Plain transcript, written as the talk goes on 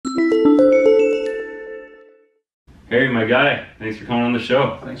Harry, my guy, thanks for coming on the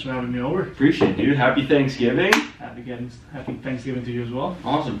show. Thanks for having me over. Appreciate it, dude. Happy Thanksgiving. Happy Thanksgiving to you as well.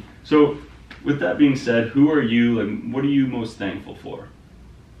 Awesome. So, with that being said, who are you, and what are you most thankful for?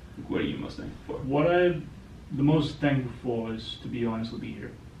 What are you most thankful for? What I'm the most thankful for is, to be honest, to be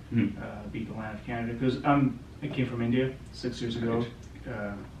here, be the land of Canada, because I came from India 6 years ago,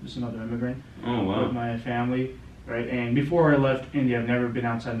 just another immigrant. Oh, wow. With my family, right? And before I left India, I've never been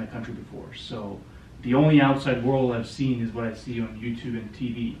outside my country before, so the only outside world I've seen is what I see on YouTube and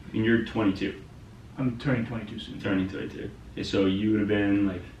TV. And you're 22. I'm turning 22 soon. Turning 22. Okay, so you would have been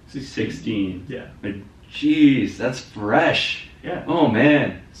like 16. Yeah. Like, jeez, that's fresh. Yeah. Oh,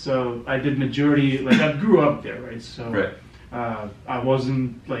 man. So I did majority, like I grew up there, right? So Right. I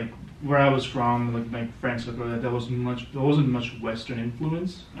wasn't like where I was from, like my friends, like there wasn't much Western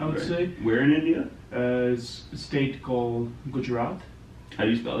influence, I would say. Where in India? It's a state called Gujarat. How do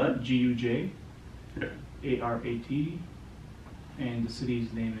you spell that? G-U-J. Yeah. A-R-A-T, and the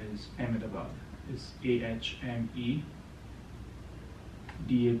city's name is Ahmedabad. It's A-H-M-E-D-A-B-A-D.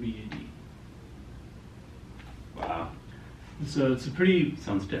 Wow. So it's a pretty,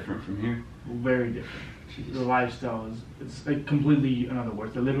 Sounds different from here. very different. Jeez. The lifestyle it's like completely another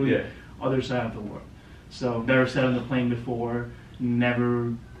world. They're literally other side of the world. So never sat on the plane before,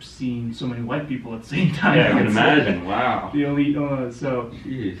 never seen so many white people at the same time. Yeah, I can imagine. Wow. The only so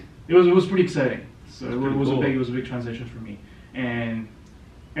Jeez. it was pretty exciting. So That's it pretty was cool. a big transition for me, and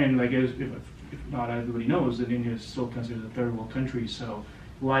like if not everybody knows that India is still considered a third world country, so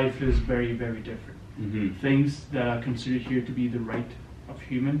life is very, very different. Mm-hmm. Things that are considered here to be the right of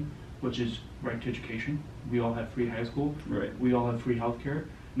human, which is right to education. We all have free high school. Right. We all have free healthcare.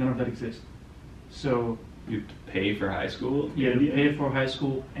 None of that exists. So You have to pay for high school? you have to pay for high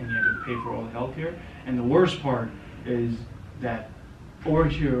school and you have to pay for all the healthcare. And the worst part is that over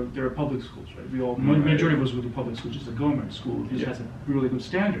here there are public schools, right? We all majority of us go to public school, just a government school. It just has a really good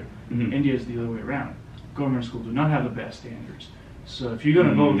standard. Mhm. India is the other way around. Government schools do not have the best standards. So if you're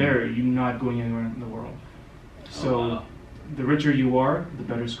gonna go there, you're not going anywhere in the world. So wow. the richer you are, the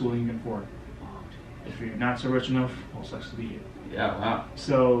better schooling you can afford. If you're not so rich enough, well, sucks to be you. Yeah, wow.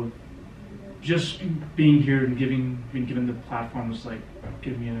 So just being here and being given the platform was like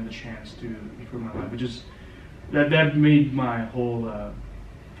giving me another chance to improve my life. It just that made my whole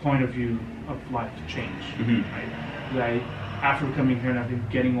point of view of life change. Mhm. Right? After coming here and I've been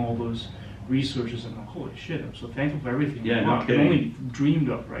getting all those resources, I'm like, holy shit! I'm so thankful for everything. Yeah, no I've kidding. only dreamed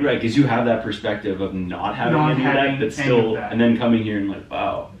of, right? Right, because you have that perspective of not having Not any of having that, but any still, of that. and then coming here and like,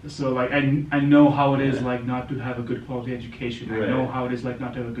 wow. So like I know how it is Yeah. like not to have a good quality education. Right. I know how it is like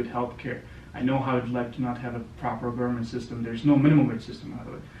not to have a good health care. I know how it's like to not have a proper government system. There's no minimum wage system out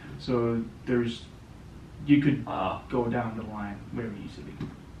of it. So you could Wow. go down the line very easily.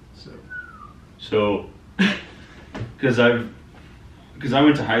 So, because I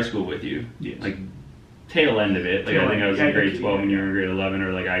went to high school with you, Yes. like tail end of it. Like Tail I think end. I was in Yeah, grade yeah, 12 when you yeah. were in grade 11,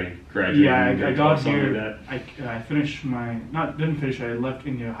 or like I graduated. Yeah, in I grade got 12, something here. like that. I finished my didn't finish. I left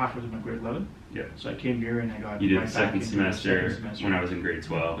India halfway through my grade 11. Yeah. So I came here and I got You did right the back second into the semester, second semester. when I was in grade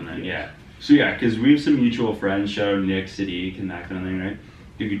 12, and then Yes. yeah. So yeah, because we have some mutual friends. Shout out Nick, Sadiq, and that kind of thing, right?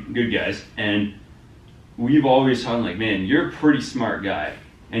 Good guys, and we've always talked like, man, you're a pretty smart guy,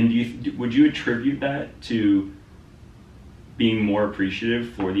 and would you attribute that to being more appreciative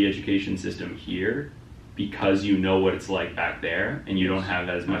for the education system here because you know what it's like back there, and you don't have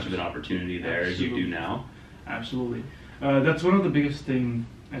as much of an opportunity there as you do now? Absolutely. That's one of the biggest things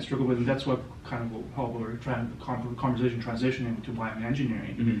I struggle with, and that's what kind of will help we're trying the conversation transition into why I'm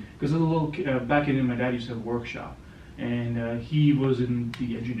engineering. Because as a little back in my dad used to have a workshop, and he was in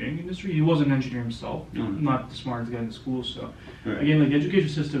the engineering industry. He wasn't an engineer himself, not the smartest guy in the school. So Right. again, like the education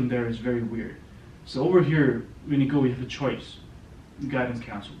system there is very weird. So over here, when you go, you have a choice. Guidance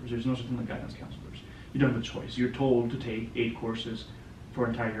counselors. There's no such thing like guidance counselors. You don't have a choice. You're told to take 8 courses for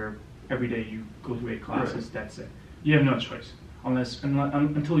an entire year. Every day you go through 8 classes. Right. That's it. You have no choice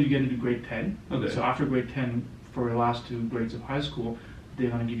until you get into grade 10. Okay. So after grade 10, for your last 2 grades of high school, they're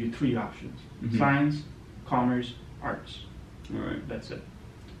going to give you 3 options: Mhm. science, commerce, arts. All right. That's it.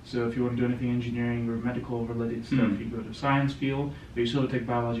 So if you want to do anything engineering or medical related stuff, you go to science field. But you still take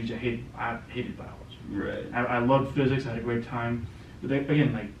biology, which I hated biology. Right. I loved physics. I had a great time. But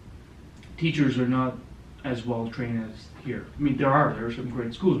again, like teachers are not as well trained as here. I mean, there are some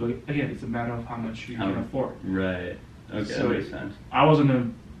great schools, but again, it's a matter of how much you can afford. Right. Okay, So that makes sense. I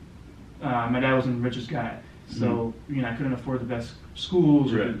wasn't my dad wasn't the richest guy, so I couldn't afford the best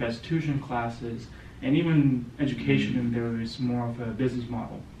schools or the Right. best tuition classes, and even education in there is more of a business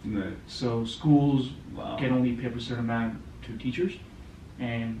model. Right. So schools Wow. can only pay up a certain amount to teachers,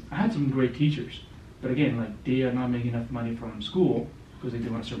 and I had some great teachers, But again, like they are not making enough money from school because they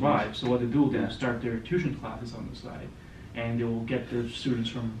want to survive. So what they do, they'll start their tuition classes on the side, and they will get their students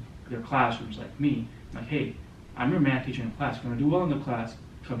from their classrooms like me, like, hey, I'm your math teacher in class. If you want to do well in the class,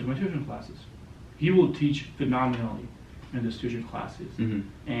 come to my tuition classes. He will teach phenomenally in his tuition classes,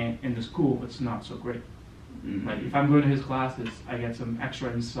 and in the school, it's not so great. Like if I'm going to his classes, I get some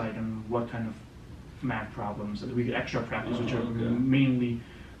extra insight on what kind of math problems that we get extra practice, which are mainly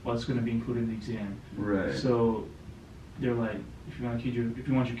what's going to be included in the exam. Right. So they're like, if you want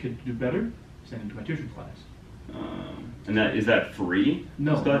your kid to do better, send him to my tuition class. And is that free?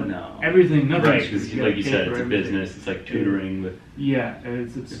 No, stuff? No. Everything, nothing. Right, because like you said, it's a business. It's like tutoring with. Yeah,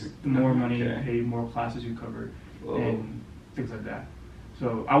 it's the more money you pay, more classes you cover, and things like that.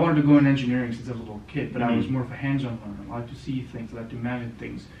 So I wanted to go in engineering since I was a little kid, but I was more of a hands-on learner. I like to see things, I like to imagine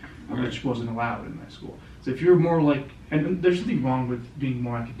things, which wasn't allowed in my school. So if you're more like, and there's nothing wrong with being a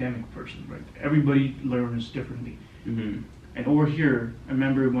more academic person, right? Everybody learns differently. And over here, I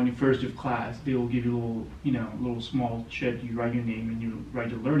remember when you first do class, they will give you a little small sheet. You write your name and you write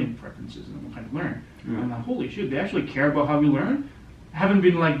your learning preferences and what kind of learn. I'm like, holy shit, they actually care about how you learn? I haven't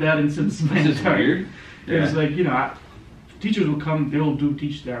been like that since my entire. Weird. It's like teachers will come, they will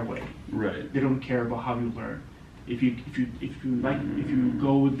teach their way. Right. They don't care about how you learn. If you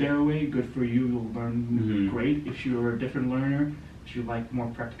go their way, good for you. You'll learn great. If you're a different learner, if you like more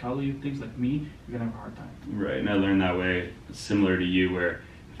practicality of things like me, you're gonna have a hard time. Right, and I learned that way, similar to you, where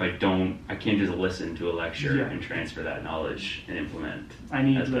if I can't just listen to a lecture and transfer that knowledge and implement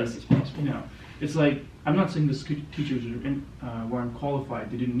as best as possible. It's like, I'm not saying the teachers weren't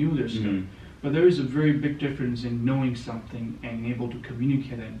qualified, they didn't know this stuff, but there is a very big difference in knowing something and able to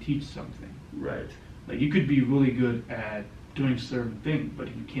communicate and teach something. Right. Like you could be really good at doing certain thing, but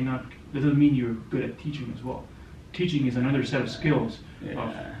you cannot. That doesn't mean you're good at teaching as well. Teaching is another set of skills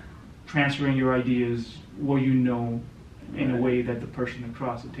of transferring your ideas, what you know, in a way that the person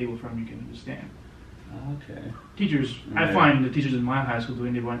across the table from you can understand. Okay. Teachers, I find the teachers in my high school,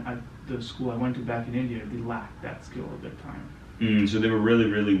 the school I went to back in India, they lacked that skill at that time. So they were really,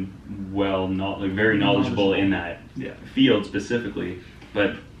 really very knowledgeable in that field specifically,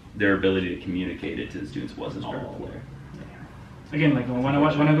 but their ability to communicate it to the students wasn't all there. Again, like when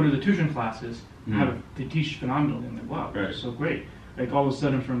I go to the tuition classes, they teach phenomenally. I'm like, wow, that's so great. Like all of a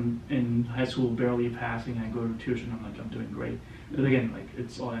sudden, from in high school barely passing, I go to tuition. I'm like, I'm doing great. But again, like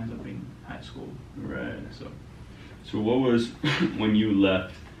it's all ends up being high school. Right. So what was when you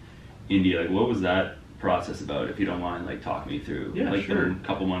left India? Like, what was that process about? If you don't mind, like talk me through the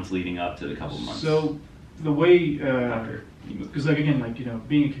couple months leading up to the couple months. So the way because being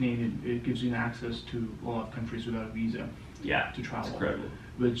a Canadian, it gives you an access to a lot of countries without a visa. Yeah, to travel, incredible.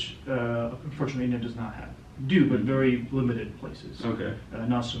 Which unfortunately India does not have. But very limited places. Okay.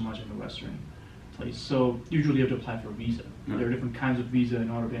 Not so much in the Western place. So usually you have to apply for a visa. There are different kinds of visa in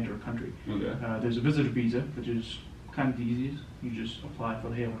order to enter a country. Okay. There's a visitor visa, which is kind of the easiest. You just apply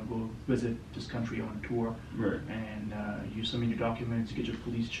for, hey, I want to go visit this country on a tour. Right. And you submit your documents, you get your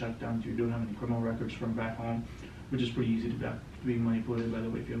police check done. You don't have any criminal records from back home, which is pretty easy to be manipulated. By the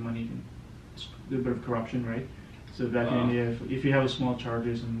way, if you have money, there's a bit of corruption, right? So back in India, if you have a small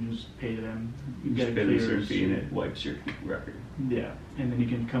charges and you just pay them, you get it cleared. And it wipes your record. Yeah, and then you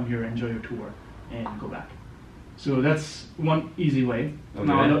can come here, enjoy your tour, and go back. So that's one easy way. Okay.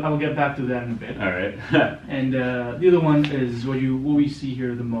 Now I'll get back to that in a bit. All right. And the other one is what we see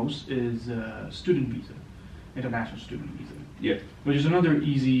here the most is student visa, international student visa. Yeah. Which is another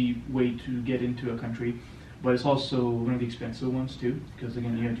easy way to get into a country. But it's also one of the expensive ones too, because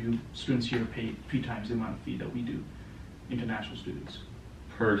again, students here pay 3 times the amount of fee that we do, international students.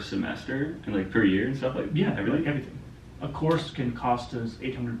 Per semester and like per year and stuff like everything. Like everything. A course can cost us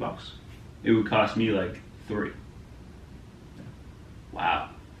 $800. It would cost me like 3. Yeah. Wow.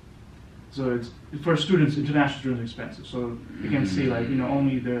 So it's for students, international students, expensive. So you can see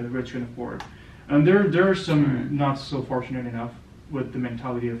only the rich can afford. And there are some not so fortunate enough with the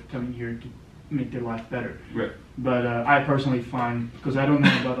mentality of coming here to make their life better. Right. But I personally find, because I don't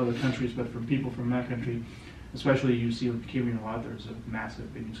know about other countries, but from people from that country, especially you see Canadian a lot, there's a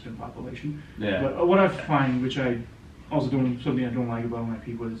massive Indian student population. Yeah. But what I find, which I also something I don't like about my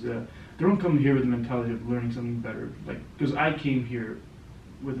people, is they don't come here with the mentality of learning something better. Like, because I came here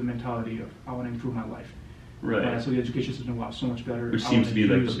with the mentality of I want to improve my life. Right. So the education system was so much better. Which seems to be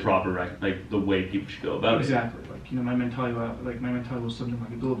like the proper, like the way people should go about it. Exactly. Like my mentality was something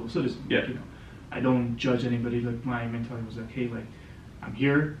like a global citizen. Yeah. Like, I don't judge anybody. Like my mentality was like, hey, like I'm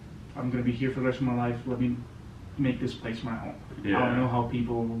here. I'm gonna be here for the rest of my life. Let me make this place my home. Yeah. I want to know how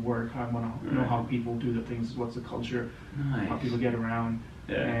people work. I want to know how people do the things. What's the culture? Nice. How people get around.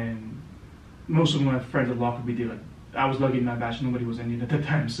 Yeah. And most of my friends at Lockerbie, they like, I was lucky in my batch, nobody was Indian at that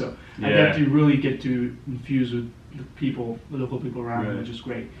time, so I Yeah. get to infuse with the people, the local people around me, Right. which is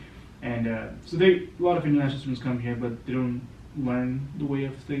great. And so a lot of international students come here, but they don't learn the way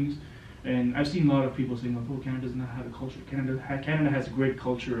of things. And I've seen a lot of people saying, like, oh, Canada does not have a culture. Canada has a great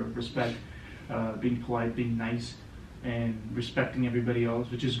culture of respect, being polite, being nice, and respecting everybody else,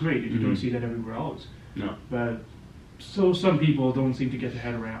 which is great. You don't see that everywhere else. No. But so some people don't seem to get their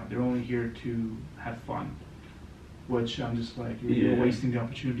head around. They're only here to have fun, which I'm just like, you're Yeah. wasting the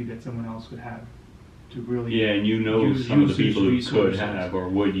opportunity that someone else could have to really. Yeah, and you know use- some of the use people who could resources. have or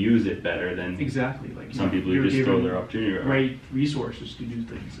would use it better than Exactly. Like some people who you're just throw given their opportunity around. great resources to do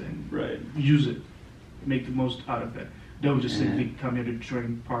things and Right. use it, make the most out of it. Don't just Yeah. simply come here to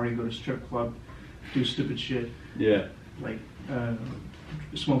drink, party, go to strip club, do stupid shit Yeah. like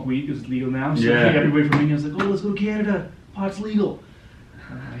smoke weed because it's legal now. So Yeah. everybody from India is like, oh, let's go to Canada. Pot's legal.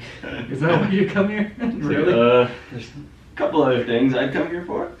 I'm like, is that why you come here? It's like, Really? there's a couple other things I'd come here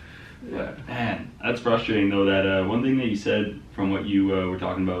for. Yeah. Man, that's frustrating though. That one thing that you said from what you were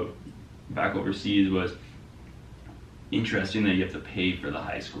talking about back overseas was interesting that you have to pay for the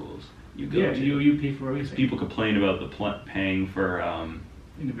high schools you go Yeah, to. you pay for everything. People complain about the paying for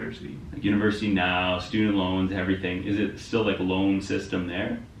University. like University Now, student loans, everything. Is it still like a loan system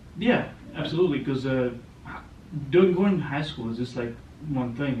there? Yeah, absolutely. Because going to high school is just like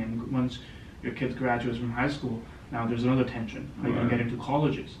one thing, and once your kid graduates from high school, now there's another tension. How you can get into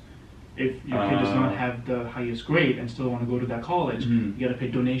colleges. If your kid does not have the highest grade and still want to go to that college, Mhm. you got to pay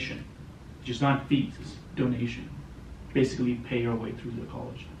donation. Just not fees, it's donation. Basically, pay your way through the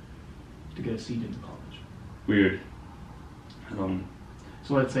college to get a seat in the college. Weird.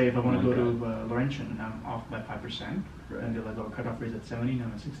 So let's say if I want to go Okay. to Laurentian and I'm off by 5%, Right. and they're like, our cutoff rate is at 70, and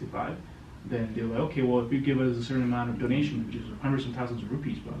I'm at 65, then they're like, okay, well, if you give us a certain amount of donation, which is hundreds of thousands of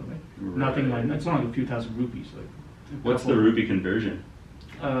rupees, by the way, nothing like, it's not like a few thousand rupees. Like a What's the couple- rupee conversion?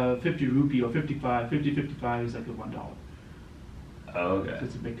 50 rupee or 55 is like a $1. Oh, okay. So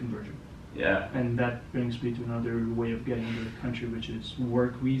it's a big conversion. Yeah. And that brings me to another way of getting into the country, which is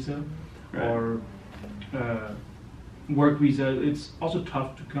work visa Right. or work visa. It's also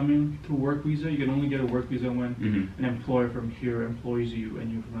tough to come in through work visa. You can only get a work visa when Mhm. an employer from here employs you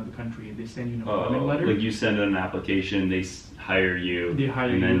and you're from another country, and they send you an employment Oh, letter. like you send an application, they hire you, They hire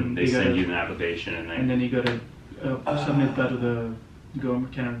and you, then and they they send gotta- you an application, and then you gotta submit that to the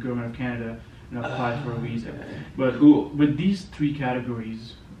government of Canada and apply for a visa. But Cool. with these three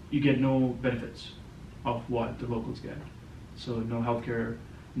categories, you get no benefits of what the locals get. So no healthcare,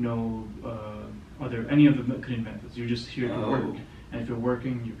 no any of the Canadian benefits. You're just here to work, Oh. and if you're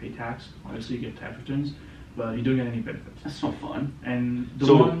working, you pay tax. Obviously, you get tax returns, but you don't get any benefits. that's no fun. And the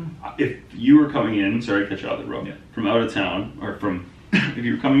So, one, if you were coming in, sorry to cut you off, bro, Yeah. from out of town, or from, if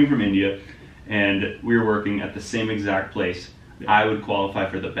you were coming in from India, and we were working at the same exact place, Yeah. I would qualify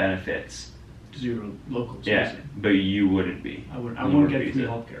for the benefits. because you're a local Yeah, citizen, but you wouldn't be. I on the won't work get free visa.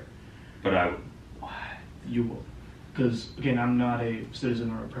 healthcare. But I would. You will, because again, I'm not a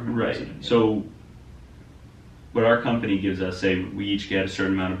citizen or a permanent Right. resident. here. So, what our company gives us, say we each get a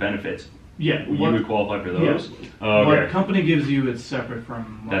certain amount of benefits. yeah, You what- would qualify for those. Yes. Oh, What okay. company gives you is separate from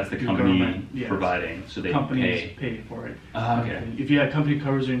what That's the your company government- yes. providing, so they Companies pay. for it. Ah, okay. If your company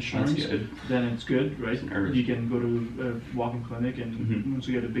covers your insurance, That's good. then it's good, right? That's nervous. You can go to a walk-in clinic, and Mhm. once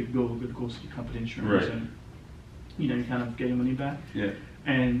you get a big bill, it goes to your company insurance, Right. and you kind of get your money back. Yeah.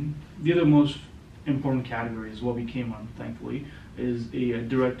 And the other most important category is what we came on, thankfully, is a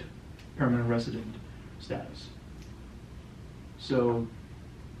direct permanent resident status. So,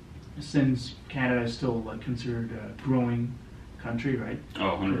 since Canada is still like considered a growing country, right?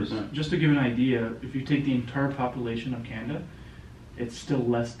 Oh, 100%. Just to give an idea, if you take the entire population of Canada, it's still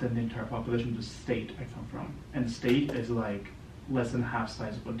less than the entire population of the state I come from. And the state is like less than half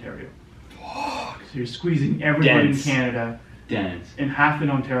size of Ontario. So you're squeezing everybody Dense. in Canada Dense. and half in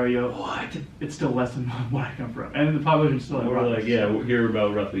Ontario. What? It's still less than what I come from. And the population is still We're like, yeah, we're here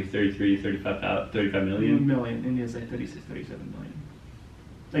about roughly 35 million. million. India's like 36, 37 million.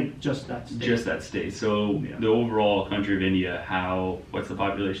 Like just that state. Just that state. So Yeah. the overall country of India, what's the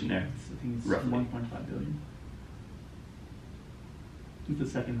population there? I think it's Roughly. 1.5 billion. It's the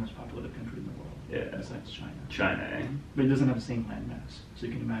second most populated country in the world. Yeah. Besides China. China, eh? But it doesn't have the same land mass. So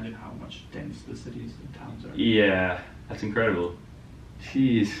you can imagine how much dense the cities and towns are. Yeah, that's incredible.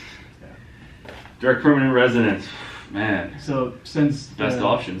 Jeez. Yeah. Direct permanent residence. Man. So since Best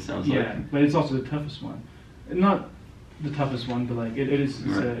option, sounds like. yeah, but it's also the toughest one. Not the toughest one, but like it's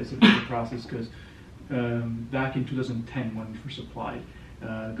Right. a bigger process because back in 2010 when we first applied,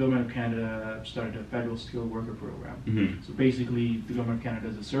 Government of Canada started a federal skilled worker program. Mm-hmm. So basically, the Government of Canada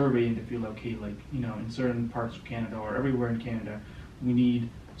does a survey and they feel okay, like, in certain parts of Canada or everywhere in Canada, we need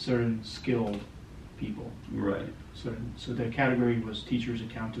certain skilled people. Right. So the category was teachers,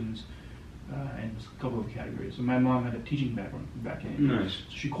 accountants, and a couple of categories. So my mom had a teaching background back in. Nice. So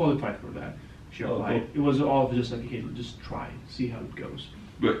she qualified for that. She Oh, applied. cool. It was all just like, okay, just try, see how it goes.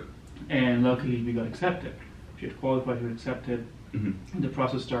 But. And luckily, we got accepted. She had qualified, we got accepted. Mm-hmm. The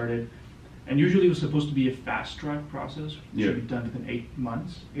process started, and usually it was supposed to be a fast track process. It Yeah. should be done within 8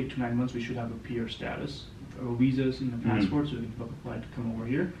 months, 8 to 9 months. We should have a PR status, or visas in the passport, so we can apply to come over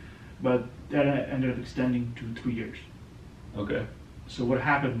here. But that ended up extending to 3 years. Okay. So what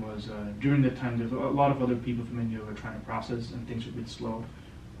happened was during that time, there's a lot of other people from India were trying to process, and things were a bit slow.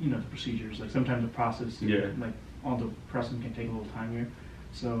 The procedures, like sometimes the process, Yeah. like all the processing can take a little time here.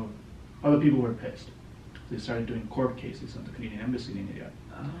 So other people were pissed. They started doing court cases on the Canadian Embassy in India.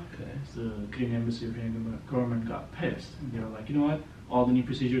 Okay. So the Canadian Embassy or Canadian government got pissed, and they were like, you know what? All the new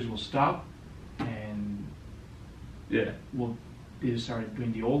procedures will stop, and Yeah. they just started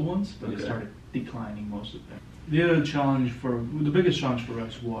doing the old ones, but Okay. they started declining most of them. The other the biggest challenge for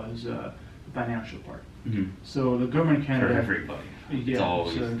us was the financial part. Mm-hmm. So the government of For Canada, everybody. It's yeah,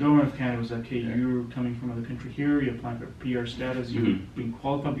 always. so the government of Canada was like, okay, Yeah. you're coming from another country here, you're applying for PR status, you're Mhm. being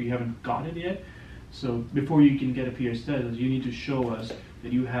qualified, but you haven't got it yet. So before you can get a PR status, you need to show us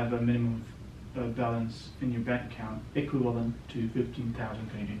that you have a minimum balance in your bank account equivalent to 15,000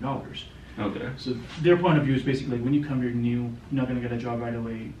 Canadian dollars. Okay. So their point of view is basically when you come here new, you're not going to get a job right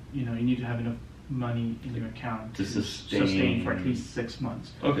away. You need to have enough money in your account To sustain. for at least 6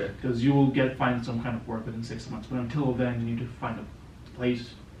 months. Okay. Because you will find some kind of work within 6 months. But until then, you need to find a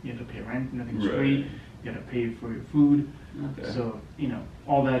place. You have to pay rent. Nothing's Right. free. You have to pay for your food. Okay. So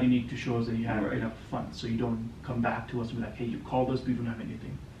all that you need to show is that you have Right. enough funds. So you don't come back to us and be like, hey, you called us, but you don't have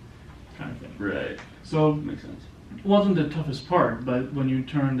anything, kind of thing. Right. So Makes sense. it wasn't the toughest part, but when you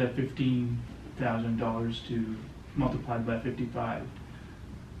turn that $15,000 to multiplied by 55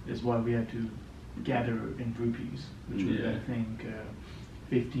 is what we had to gather in rupees, which was, Yeah. I think,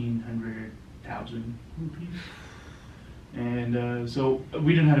 1,500,000 rupees. And so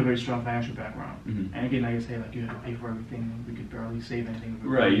we didn't have a very strong financial background. Mhm. And again, like I say, like you had to pay for everything. We could barely save anything.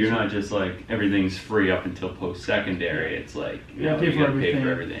 Right. You're So not just like everything's free up until Yeah. post-secondary. It's like you gotta pay you for gotta everything. pay for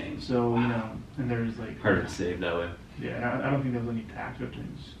everything. So and there's like Harder to save that way. Yeah, I don't think there was any tax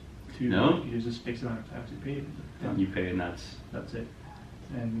returns. No? You just fixed amount of tax you paid. You pay, and that's That's it.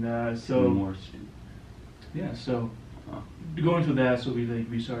 And more. yeah, so Oh. going through that, so we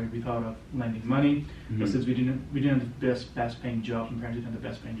thought of lending money, but Mhm. since we didn't have the best paying job, and parents didn't have the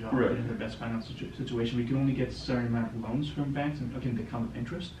best paying job, Right. we didn't have the best financial situation, we could only get a certain amount of loans from banks, and again they come with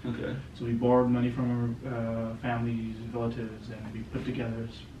interest. Okay. So we borrowed money from our families, relatives, and we put together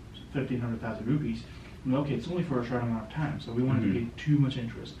 1,500,000 rupees. And okay, it's only for a short amount of time, so we wanted Mhm. to pay too much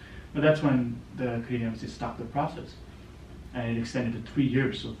interest. But that's when the Canadian Embassy stopped the process, and it extended to 3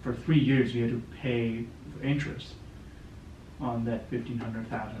 years. So for 3 years, we had to pay for interest on that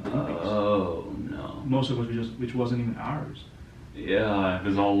 1,500,000 rupees. Oh no. Most of which wasn't even ours. Yeah, it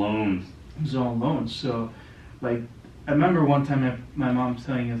was all loans. It was all loans. So, like, I remember one time my mom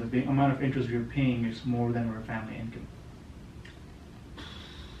telling us that the amount of interest we were paying is more than our family income.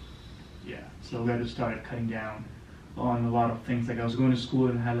 Yeah, so we had to start cutting down on a lot of things. Like I was going to school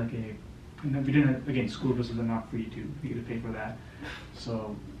and had we didn't have, again, school buses are not free too. You get to pay for that.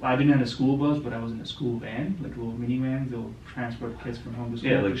 So I didn't have a school bus, but I was in a school van, like little mini vans. They'll transport kids from home to school.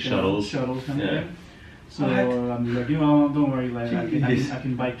 Yeah, like shuttles. Shuttles kind Yeah. of thing. So What? I'm like, don't worry, like I Jeez.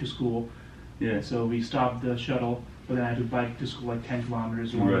 can bike to school. Yeah. So we stopped the shuttle, but then I had to bike to school like 10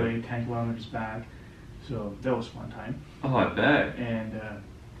 kilometers one Right. way, 10 kilometers back. So that was a fun time. Oh, I bet. And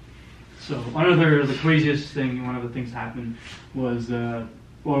so the craziest thing, one of the things happened was,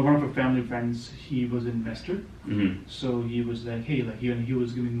 one of our family friends, he was an investor. Mm-hmm. So he was like, hey, like he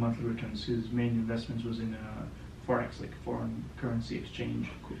was giving monthly returns. His main investments was in forex, like foreign currency exchange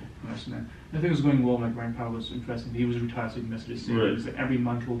investment. And I think it was going well. My grandpa was investing. He was retired, so he invested his savings. Right. Like, every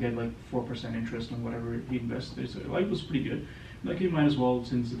month we'll get like 4% interest on whatever he invested. So like, it was pretty good. Like you might as well,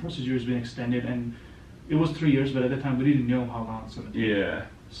 since the procedure has been extended, and it was 3 years, but at the time we didn't know how long it's going to take. Yeah.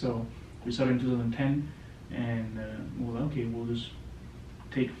 So we started in 2010, and we'll just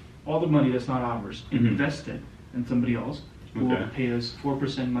take all the money that's not ours, Mhm. invest it in somebody else who will Okay. pay us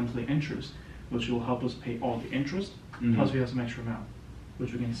 4% monthly interest, which will help us pay all the interest, Mhm. plus we have some extra amount,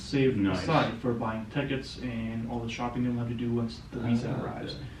 which we can save Nice. aside for buying tickets and all the shopping that we'll have to do once the visa Ah,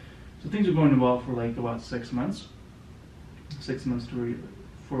 arrives. okay. So things are going well for like about 6 months. 6 months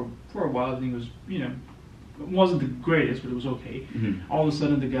for a while. I think it was It wasn't the greatest, but it was okay. Mm-hmm. All of a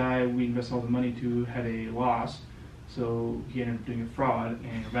sudden, the guy we invested all the money to had a loss, so he ended up doing a fraud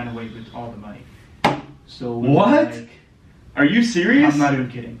and ran away with all the money. So we were What? like, Are you serious? I'm not even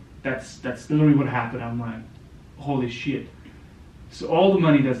kidding. That's literally what happened. I'm like, holy shit. So all the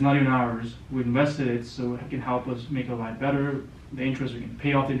money that's not even ours, we invested it so it can help us make our life better. The interest, we can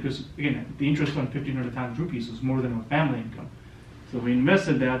pay off the interest. Again, the interest on 1,500 rupees is more than our family income. So we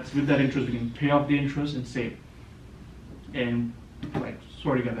invested that. With that interest, we can pay off the interest and save. And like,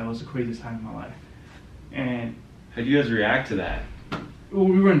 swear to God, that was the craziest time in my life. And How do you guys react to that? well,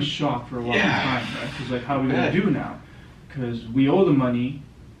 we were in shock for a long Yeah. time, right? Because like, how are we gonna Bet. do now? Because we owe the money.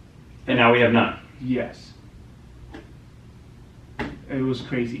 And now we have none. Yes. It was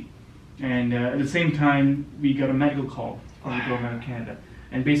crazy. And at the same time, we got a medical call from the government of Canada.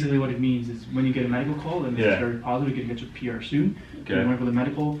 And basically what it means is when you get a medical call, and Yeah. it's very positive, you can get your PR soon. Okay. We went for the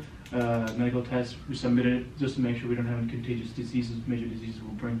medical test. We submitted it just to make sure we don't have any contagious diseases, major diseases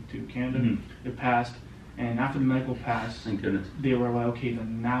we'll bring to Canada. Mhm. It passed. And after the medical passed, Thank goodness. they were like, okay,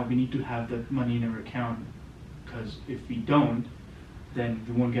 then now we need to have the money in our account. Because if we don't, then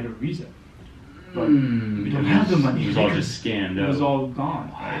we won't get a visa. But we don't have the money. It was all just scammed It out. was all gone.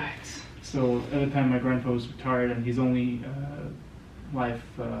 Right? What? So at the time, my grandpa was retired, and his only life,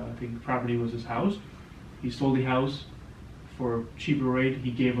 I think, property was his house. He sold the house for a cheaper rate.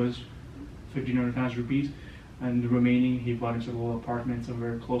 He gave us 1,500 rupees, and the remaining he bought himself a little apartment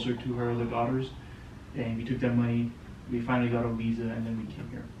somewhere closer to her other daughters. And we took that money. We finally got a visa, and then we came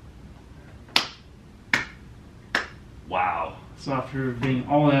here. Wow. So after being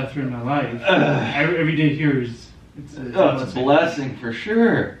all that through my life, every day here is it's It's a blessing for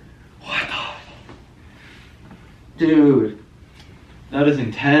sure. What the? Dude. That is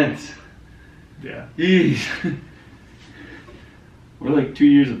intense. Yeah. Jeez. We're like 2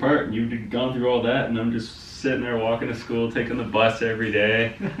 years apart, and you've gone through all that, and I'm just sitting there walking to school, taking the bus every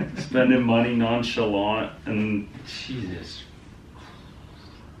day, spending money nonchalant, and Jesus.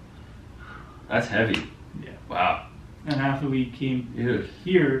 That's heavy. Yeah. Wow. And after we came Dude.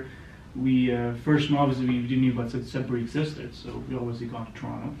 here, we first obviously we didn't know about Sudbury existed, so we obviously gone to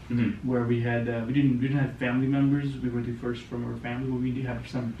Toronto, Mm-hmm. where we had we didn't have family members. We were the first from our family, but we did have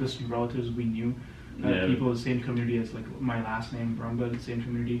some distant relatives we knew, Yeah. people of the same community as like my last name, Brumba, the same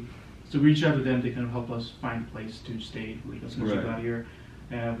community. So we reached out to them. They kind of helped us find a place to stay. As soon as we Right. got here,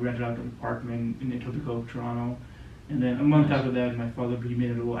 we rented out an apartment in Etobicoke, Toronto, and then a month Nice. after that, my father he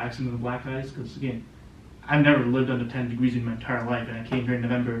made a little accident in the black ice because again, I've never lived under 10 degrees in my entire life, and I came here in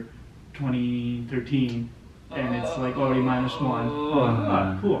November 2013, and it's like already -1.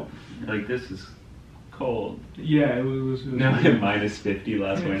 Oh, cool. Like, this is cold. Yeah, it was Now I'm minus 50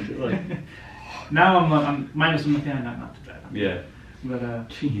 last winter. Like, now I'm minus one, not too bad. yeah. But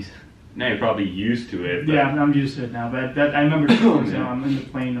Jeez. Now you're probably used to it. But yeah, I'm used to it now. But that I remember, you Yeah. know, I'm in the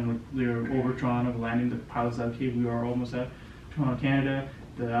plane, and we were over Toronto, landing. The pilot's like, okay, we are almost at Toronto, Canada.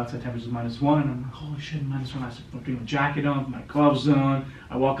 The outside temperature is -1, and I'm like, holy shit, -1. I start putting my jacket on, my gloves on.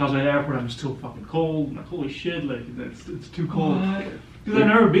 I walk outside the airport, I'm still fucking cold. I'm like, holy shit, like it's too cold. Because I've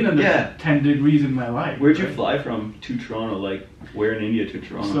never been under Yeah. 10 degrees in my life. Where'd you right? fly from to Toronto? Like, where in India to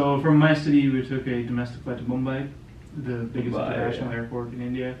Toronto? So from my city, we took a domestic flight to Mumbai, the biggest Mumbai, international yeah. airport in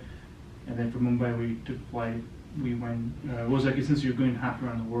India. And then from Mumbai, we took a flight. We went. It was like since you're going half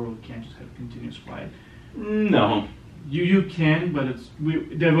around the world, you can't just have a continuous flight. No. You can, but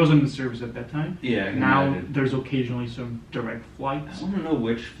there wasn't a service at that time. Yeah, I can Now imagine. there's occasionally some direct I flights. want to know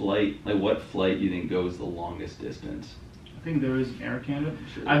which flight, like what flight you think goes the longest distance. I think there is Air Canada.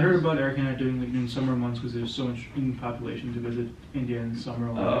 Sure I heard is. about Air Canada doing like in summer months because there's so much in population to visit India in summer.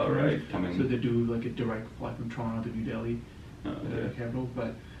 a lot Oh, of right, times. coming- So they do like a direct flight from Toronto to New Delhi. Oh, The okay. capital,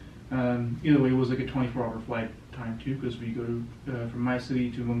 but either way, it was like a 24-hour flight time too, because we go to from my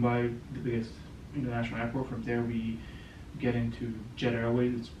city to Mumbai, the biggest international airport. From there, we get into Jet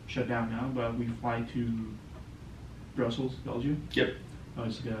Airways. It's shut down now, but we fly to Brussels, Belgium. Yep.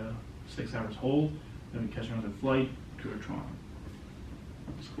 It's like a 6 hours hold. Then we catch another flight to Toronto.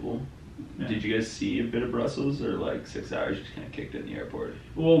 That's cool. Yeah. Did you guys see a bit of Brussels, or like 6 hours you just kind of kicked it in the airport?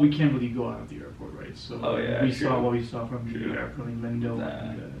 Well, we can't really go out of the airport, right? So Oh, yeah, we true. saw what we saw from True. the airport in Lindo That.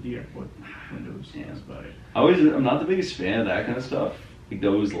 and the airport windows. Yeah. That's about it. I'm not the biggest fan of that kind of stuff. Like,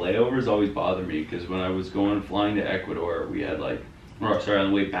 those layovers always bother me because when I was flying to Ecuador, we had on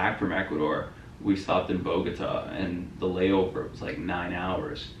the way back from Ecuador, we stopped in Bogota, and the layover was like 9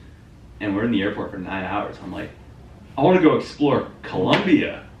 hours, and we're in the airport for 9 hours. I'm like, I want to go explore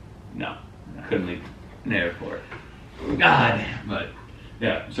Colombia. No, couldn't leave an airport. God, but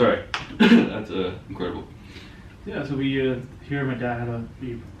yeah, sorry. That's incredible. Yeah, so we here my dad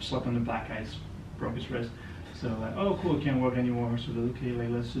he slept on the black ice, broke his wrist. So like, oh cool, I can't work anymore. So they're okay, like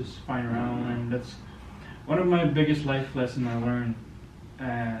let's just find around. And that's one of my biggest life lessons I learned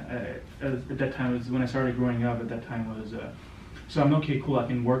at that time was when I started growing up. At that time was so I'm okay, cool. I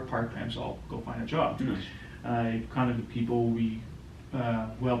can work part time, so I'll go find a job. Nice. I contacted the people who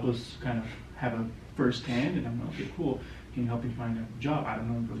help us kind of have a first hand, and I'm like, okay, cool. Can you help me find a job? I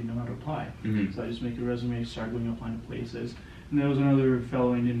don't really know how to apply. Mm-hmm. So I just make a resume, start going applying to places. And there was another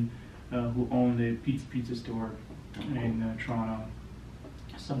fellow Indian who owned a pizza store in Toronto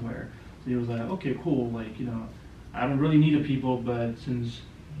somewhere. So he was like, okay, cool. Like, you know, I don't really need a people, but since,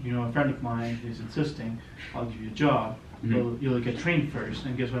 you know, a friend of mine is insisting, I'll give you a job. Mm-hmm. You'll get trained first.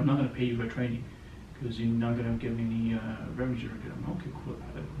 And guess what? I'm not going to pay you for training because you're not going to give me any revenue. I'm like, okay, cool.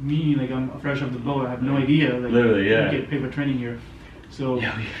 Me, like, I'm fresh off the boat. I have no idea. Like, literally, yeah. I get paid for training here. So,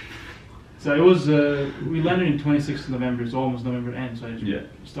 Yeah. so it was, we landed in 26th of November. It's almost November end. So I just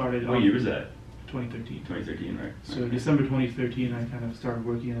started. What year was that? 2013. 2013, right? So December 2013, I kind of started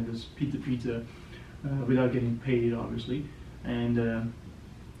working at this pizza without getting paid, obviously. And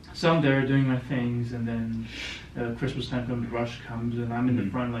so I'm there doing my things, and then Christmas time comes, rush comes, and I'm in the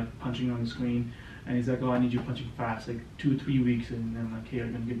front, like punching on the screen. And he's like, oh, I need you punching fast, like 2-3 weeks. And I'm like, hey, are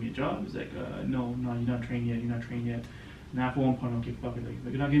you going to give me a job? He's like, no, you're not trained yet, And after one point, okay, fuck it. Like,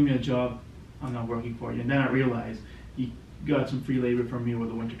 you're not giving me a job, I'm not working for you. And then I realized he got some free labor from me over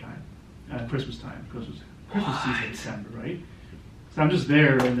the winter time, Christmas time, because it was Christmas season, December, right? So I'm just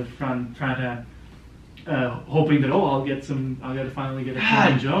there in the front trying to, hoping that, I'll finally get a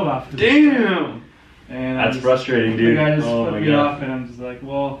full-time job after this. Damn! And That's frustrating, dude. The guy just Oh flipped my me God. off, and I'm just like,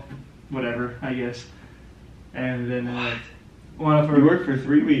 well, whatever, I guess. And then one of her. You worked for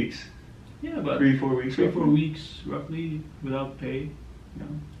 3 weeks. Yeah, about 3-4 weeks. 3-4 weeks roughly without pay, you know,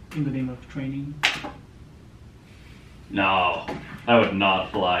 in the name of training. No, that would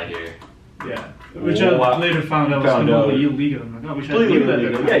not fly here. Yeah, which Wow. I later found out was completely illegal. I'm like, oh, we should Completely do that.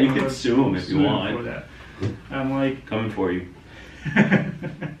 illegal. Yeah, you could sue him if you want. For that. I'm like, Coming for you.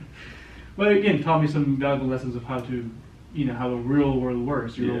 but again, taught me some valuable lessons of how to, you know, how the real world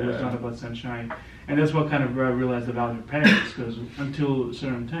works. The real world is Yeah. not about sunshine. And that's what kind of realized the value of parents, because until a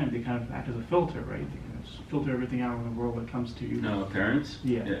certain time, they kind of act as a filter, right? They kind of filter everything out in the world that comes to you. No, parents?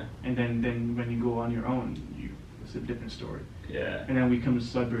 Yeah. Yeah. And then when you go on your own, it's a different story. Yeah. And then we come to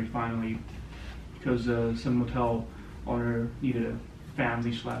Sudbury finally, because some motel owner needed a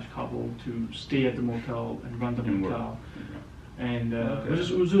family/couple to stay at the motel and run the And work. motel. And Okay.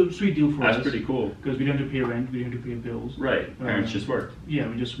 it was a sweet deal for us. That's pretty cool. Because we didn't have to pay rent, we didn't have to pay bills. Right. Parents just worked. Yeah,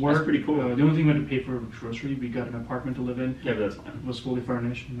 we just worked. That's pretty cool. The only thing we had to pay for was grocery. We got an apartment to live in. Yeah, but that's fine. It was fully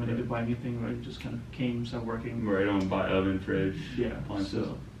furnished. We didn't have to Yeah. buy anything. We just kind of came, started working. Right on, buy oven, fridge. Yeah. Appliances.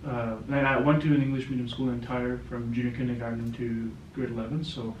 So, and I went to an English medium school in Tyler from junior kindergarten to grade 11.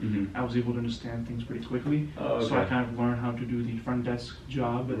 So Mhm. I was able to understand things pretty quickly. Oh, So I okay. kind of learned how to do the front desk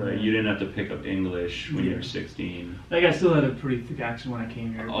job. And Right, you didn't have to pick up English when you Yeah. were 16. Like I still had a pretty thick accent when I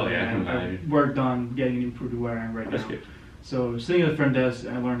came here. Oh, but yeah, I can I imagine. worked on getting it improved to where I am right That's now. good. So sitting at the front desk,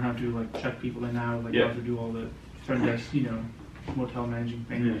 I learned how to like check people in and out, like Yeah. how to do all the front desk, you know, motel managing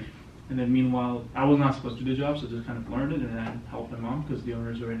thing. Yeah. And then meanwhile, I was not supposed to do the job, so just kind of learned it and then helped them on because the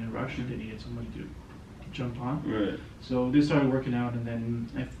owners were in a rush and they needed somebody to jump on. Right. So they started working out, and then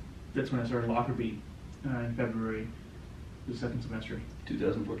that's when I started Lockerbie in February, the second semester,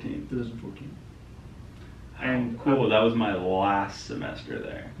 2014. 2014. And Cool, that was my last semester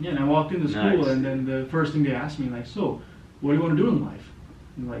there. yeah, and I walked into school, Nice. and then the first thing they asked me, like, so, what do you want to do in life?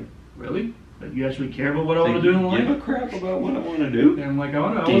 I'm like, really? Like, you actually care about what I want to do in life? Give a crap about what I want to do. And I'm like, I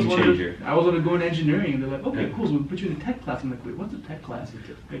was Game wanted changer. to go into engineering, and they're like, okay, Yeah. cool, so we'll put you in a tech class. I'm like, wait, what's a tech class?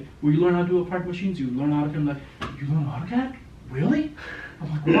 Like, well, you learn how to do part machines, you learn AutoCAD. I'm like, you learn AutoCAD? Really? I'm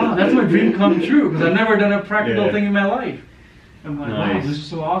like, wow, that's my dream come true, because I've never done a practical Yeah. thing in my life. I'm like, wow, Nice. this is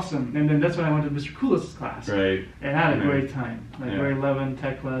so awesome. And then that's when I went to Mr. Coolis' class. Right. And I had a Yeah. great time. Like Yeah. grade 11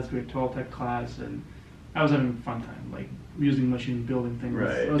 tech class, grade 12 tech class, and I was having a fun time, like using machine building things. Right.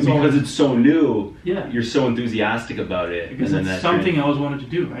 It And was all- because it's so new, Yeah. you're so enthusiastic about it. because and then it's that's something your- I always wanted to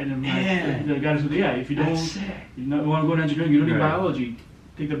do, right? And Yeah. the guys said, yeah, if you don't That's sick. you want to go into engineering, you don't need Right. biology.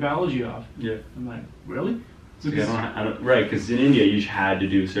 Take the biology off. Yeah. I'm like, really? See, I don't, right, because in India you had to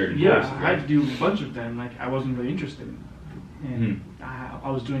do certain Yeah, courses. I Right? had to do a bunch of them. Like I wasn't really interested in, and I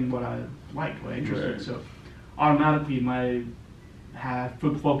was doing what I liked, what I interested. in. Right. So automatically, my had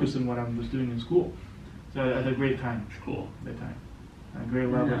focus on what I was doing in school. So I had a great time Cool. at that time. Grade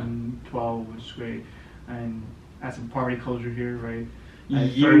 11, 12 was great, and had some party culture here, right?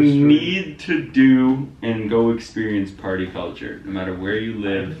 At You first, need to do and go experience party culture, no matter where you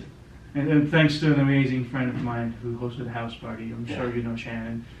live. And thanks to an amazing friend of mine who hosted a house party. I'm Yeah. sure you know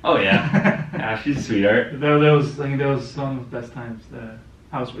Shannon. Oh yeah, yeah, she's a sweetheart. That was, I think that was one of the best times. The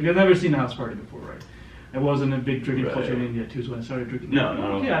house. I've never seen a house party before, right? It wasn't a big drinking Right. culture in India too. So when I started drinking, No,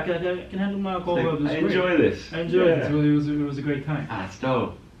 no. yeah, I can handle my alcohol. Like, This is I great. enjoy this. I enjoyed it. Yeah. It was a great time. Ah, it's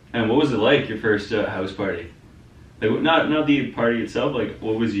dope. And what was it like, your first house party? Like, not the party itself. Like,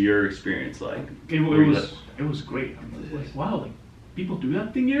 what was your experience like? It Were you was great. I'm like, wow, like people do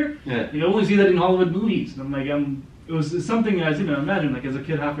that thing here. Yeah. You only see that in Hollywood movies. And I'm like, it was something I imagine. Like as a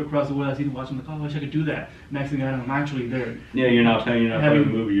kid, halfway across the world, I seen watching like, oh, I wish I could do that. Next thing I know, I'm actually there. Yeah, you're not playing the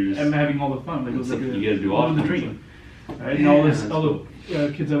movie. You're just. I'm having all the fun. Like it was It's like like you guys do all the often, dream. Right? And Yeah, all that's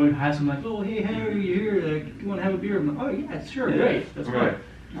the kids I went past, I'm like, oh, hey, Harry, you here? Like, you want to have a beer? I'm like, oh yeah, sure, Yeah. great. That's right.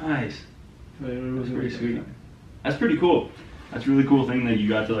 fine. Nice. So it was That's a pretty great sweet. time. That's pretty cool. That's a really cool thing that you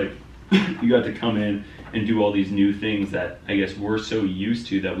got to like, you got to come in and do all these new things that I guess we're so used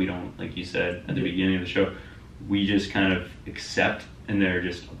to that we don't, like you said at the beginning of the show, we just kind of accept and they're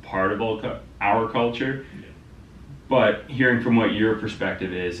just a part of our culture. Yeah. But hearing from what your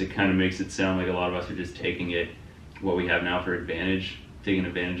perspective is, it kind of makes it sound like a lot of us are just taking it, what we have now for advantage, taking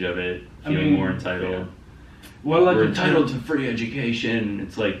advantage of it, feeling more entitled. Yeah. Well, like we're entitled to free education.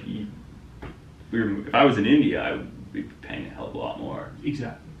 It's like, if I was in India, I would be paying a hell of a lot more.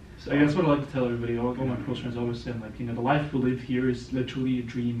 Exactly. So Like, that's what I like to tell everybody. All my close friends always say, like, the life we live here is literally a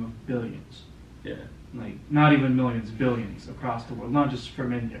dream of billions. yeah, Like, not even millions, billions across the world, not just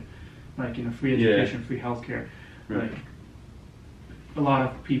from India. Like, free Yeah. education, free healthcare. Right. Like, a lot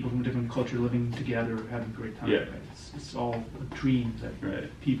of people from different cultures living together, having a great time. Yeah. Right? It's all a dream that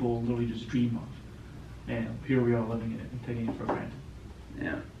right, people literally just dream of. And here we are living it and taking it for granted.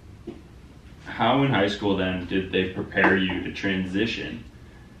 yeah. How in high school then did they prepare you to transition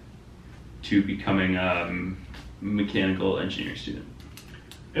to becoming a mechanical engineering student?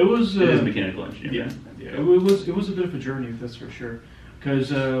 It was. It is mechanical engineering. Yeah, yeah. It was a bit of a journey, that's for sure. Because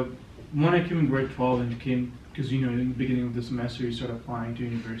when I came in grade 12 and because in the beginning of the semester you start applying to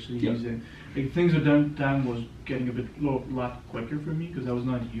universities Yep. and like, things at that time was getting a lot quicker for me because I was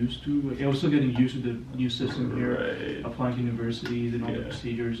not used to. Like, I was still getting used to the new system here, Right. applying to universities and all the Yeah.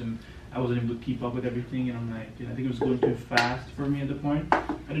 procedures, and I wasn't able to keep up with everything. And I'm like, I think it was going too fast for me at the point.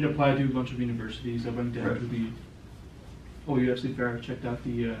 I did apply to a bunch of universities. I went down Right. to the OUFC Fair, checked out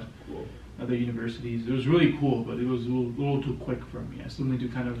the Cool. other universities. It was really cool, but it was a little too quick for me. I still need to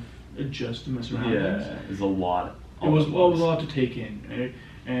kind of adjust to my surroundings. Yeah, there's a lot. It was a lot to take in. Right?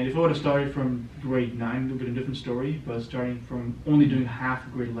 And if I would have started from grade 9, it would have been a different story. But starting from only doing half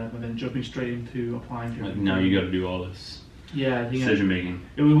of grade 11 and then jumping straight into applying to Like now you got to do all this yeah, I think decision making.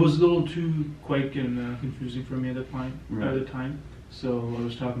 it was a little too quick and confusing for me at the time. Right. At the time, so I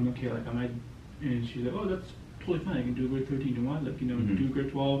was talking, okay, like I might, and she's like, oh, that's totally fine. I can do grade 13. You want, like, Mhm. do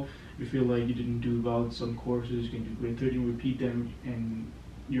grade 12. If you feel like you didn't do well in some courses, you can do grade 13, repeat them, and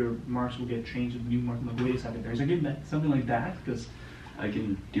your marks will get changed with new marks. I'm like, wait a second, there's something like that, because I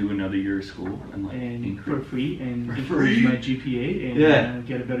can do another year of school and like and for increase. free and For increase free. my GPA and Yeah.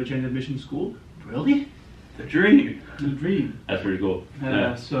 get a better chance at admission to school. Really? The dream. The dream. That's pretty cool.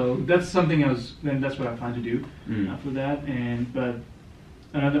 Yeah. So that's something that's what I plan to do Mm. after that. But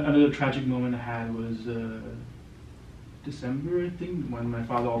another tragic moment I had was December, I think, when my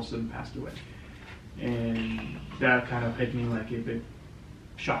father all of a sudden passed away, and that kind of hit me like a big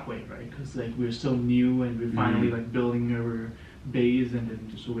shockwave, right? Because like we were still new and we we're finally Mhm. like building our base, and then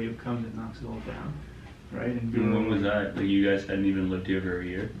just a wave comes and knocks it all down, right? And And when was that? Like you guys hadn't even lived here for a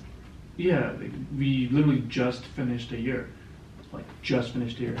year? Yeah, like, we literally just finished a year, like just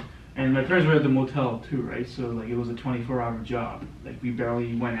finished a year. And my parents were at the motel too, right? So like it was a 24-hour job. Like we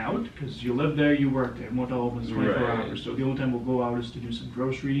barely went out because you live there, you work there. Motel opens 24 Right. hours. So the only time we'll go out is to do some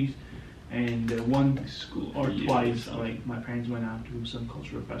groceries. And one School or for you twice, something. like my parents went out to some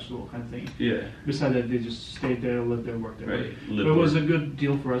cultural festival kind of thing. Yeah. Besides that, they just stayed there, lived there, worked there. Right. But it was a good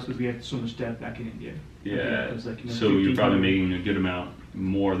deal for us because we had so much debt back in India. Yeah. It was like, So you're probably 1,500. making a good amount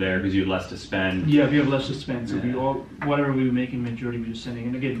more there because you had less to spend. Yeah, we have less to spend, so we Yeah. all whatever we were making, majority we were just sending.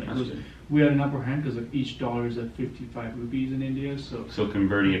 And again, like, it That's was, good. we had an upper hand because like, each dollar is at 55 rupees in India, so So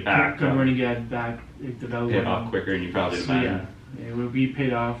converting it back, converting it back, like, the value paid went off up. quicker, and you probably So imagine. yeah, we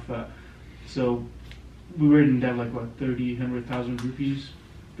paid off. So we were in debt like what 100,000 rupees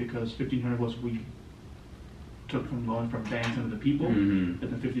because 1,500 was we took from loan from banks and the people, Mhm.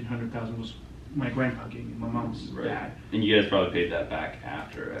 and then 1,500,000 was my grandpa gave me, my mom's Right. dad. And you guys probably paid that back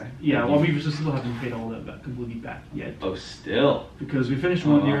after, right? Yeah, well, we just still haven't paid all that back, completely back yet. Oh, still. Because we finished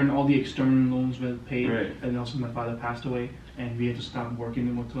Oh, one year wow. and all the external loans were paid, Right. and also my father passed away, and we had to stop working in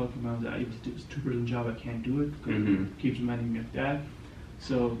the motel. It was a 2-person job. I can't do it because Mhm. it keeps reminding me of dad.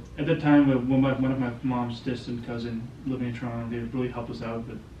 So at that time, one of my mom's distant cousin living in Toronto, they really helped us out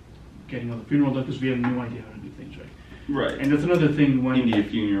with getting all the funeral done because we had no idea how to do things right. Right. And that's another thing when India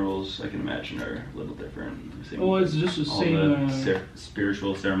funerals, I can imagine, are a little different. Same oh, it's just the all same. the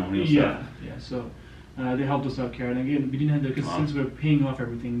spiritual, ceremonial Yeah, stuff. yeah. So they helped us out, Karen. Again, we didn't have because since we were paying off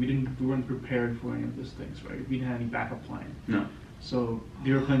everything, we weren't prepared for any of these things, right? We didn't have any backup plan. No. So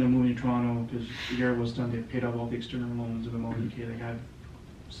they were planning on moving to Toronto because the year was done. They paid off all the external loans of the moment. They had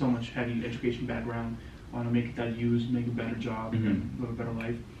so much heavy education background. Want to make that use, make a better job, and live a better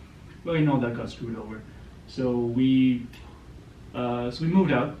life. Well, you know that got screwed over. So we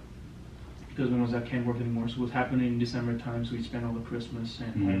moved out because when I was at can't work anymore. So it was happening in December time. So we spent all the Christmas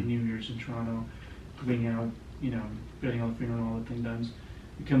and all New Year's in Toronto, going out, getting all the funeral and all the thing done.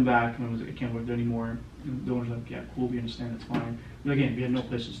 We come back and I can't work there anymore. And the owner's like, yeah, cool, we understand, that's fine. But again, we had no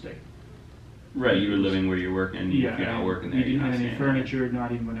place to stay. Right, you were living where you're working, and you're not working there. We didn't have any furniture,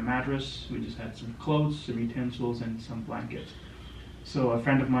 not even a mattress. We just had some clothes, some utensils, and some blankets. So a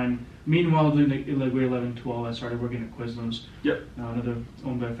friend of mine, meanwhile, during like grade 11, 12, I started working at Quiznos. Yep. Another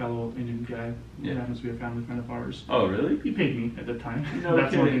owned by a fellow Indian guy. Yeah. Who happens to be a family friend of ours. Oh, really? He paid me at the time. No,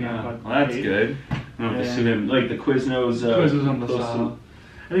 that's one thing I well, got that's paid. good. I don't have to sue him. Like the Quiznos. Quiznos on LaSalle.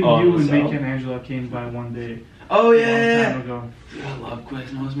 I think you and Mike and Angela came by one day. Oh a yeah. long time ago. Dude, I love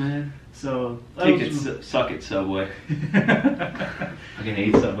Quiznos, man. So Suck it, Subway. I can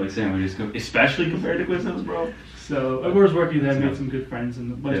hate Subway sandwiches, especially compared to Quiznos, bro. So I was working there, made some good friends,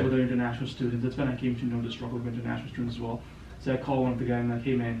 and a bunch of other international students. That's when I came to know the struggle of international students as well. So I called one of the guys, I'm like,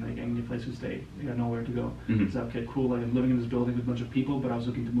 hey man, like I need a place to stay. I got nowhere to go. So okay, cool. Like I'm living in this building with a bunch of people, but I was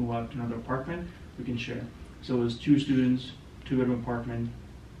looking to move out to another apartment we can share. So it was 2 students, 2-bedroom apartment,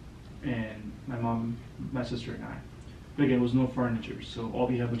 and my mom, my sister, and I. But again, it was no furniture, so all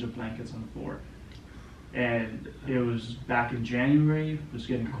we had was a bunch of blankets on the floor. And it was back in January. It was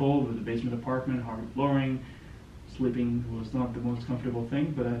getting cold with the basement apartment, hard flooring. Sleeping was not the most comfortable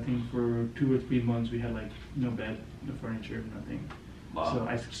thing, but I think for 2 or 3 months we had like no bed, no furniture, nothing. Wow. So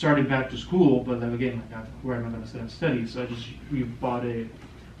I started back to school, but then again, like where am I going to sit and study? So we bought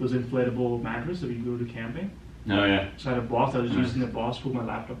those inflatable mattress that we go to camping. Oh yeah. So I had a boss. I was using the boss, put my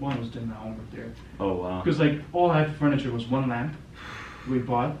laptop on. I was doing my homework there. Oh wow. Because like all I had for furniture was one lamp we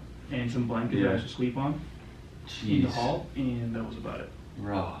bought and some blankets I used to sleep on in the hall, and that was about it.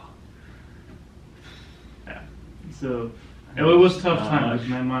 Raw. Yeah. So it was a tough time. Like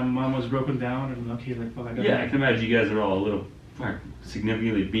my mom was broken down, and okay, like fuck, I got. Yeah, I can imagine you guys are all a little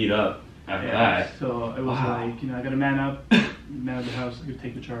significantly beat up after that. So it was like I got to man up, man of the house. I could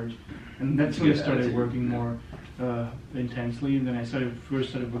take the charge, and that's when I started working more intensely. And then I first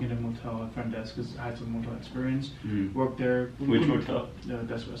started working at a motel at front desk because I had some motel experience. Worked there. Which motel?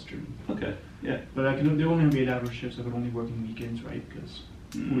 Best Western. Okay. Yeah. But they only have 8-hour shifts. I could only work on weekends, right? Because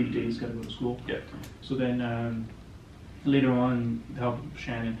weekdays got to go to school. Yeah. So then later on, the help of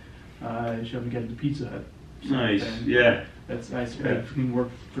Shannon, she helped me get into Pizza Hut. So Nice. Yeah. I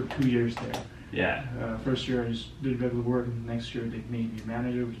worked for 2 years there. Yeah. First year I just did regular work, and the next year they made me a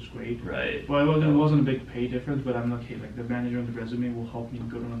manager, which is great. Right. Well, it wasn't a big pay difference, but I'm okay. Like the manager on the resume will help me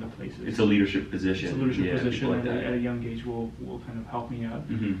go to other places. It's a leadership position. It's a leadership position, like and at a young age will kind of help me out.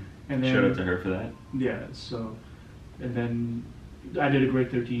 And then, shout out to her for that. Yeah. So, and then I did a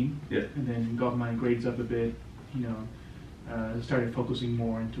grade 13. Yeah. And then got my grades up a bit. Started focusing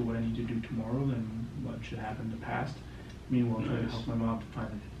more into what I need to do tomorrow than what should happen in the past. Meanwhile, trying to help my mom to find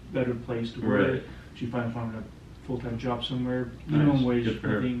a better place to work. Right. She finally found a full-time job somewhere, Nice. minimum wage, Good for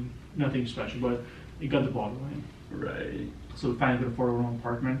her. nothing special, but it got the ball rolling. Right. So we finally could afford our own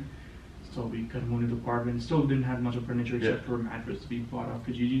apartment. So we kind of moved into the apartment. Still didn't have much of furniture except for a mattress to be bought off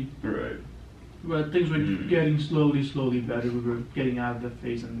Kijiji. Right. But things were getting slowly better. We were getting out of that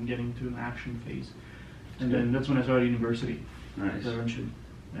phase and getting to an action phase. And then that's when I started university. Nice. As I mentioned,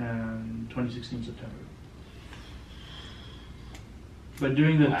 2016 September. But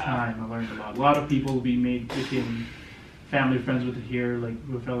during that time, I learned a lot. A lot of people became family friends with it here. Like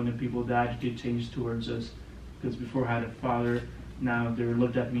we're fellow people, the attitude changed towards us. Because before I had a father, now they're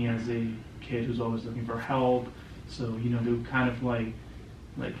looked at me as a kid who's always looking for help. So they were kind of like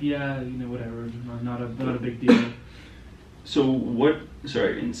yeah, whatever, not a big deal. So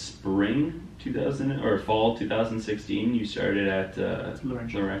in spring 2000 or fall 2016, you started at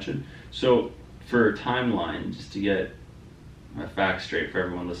Laurentian. So for a timeline, just to get my facts straight for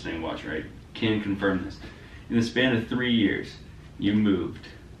everyone listening and watching, right? Can confirm this. In the span of 3 years, you moved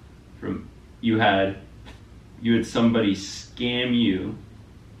from you had somebody scam you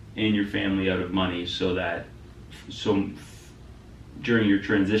and your family out of money so during your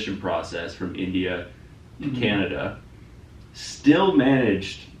transition process from India to Canada, still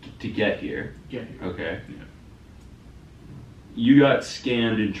managed to get here. Get here. Okay. Yeah. You got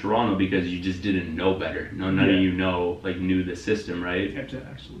scammed in Toronto because you just didn't know better. None of you knew the system, right?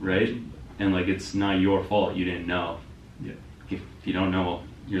 Absolutely. Right? Absolutely. And like it's not your fault you didn't know. Yeah. If you don't know,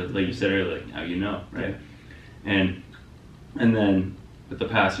 you're like you said earlier, like now you know, right? Yeah. And then with the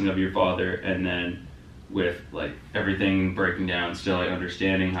passing of your father, and then with like everything breaking down, still like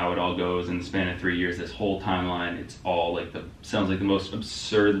understanding how it all goes in the span of 3 years, this whole timeline, it's all like sounds like the most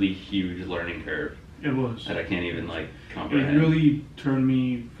absurdly huge learning curve. It was. That I can't even like It comprehend. really turned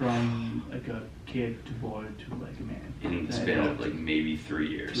me from like a kid to boy to like a man. In the span of like maybe 3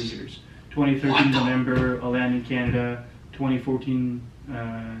 years. 3 years. 2013 November, I landed in Canada. 2014,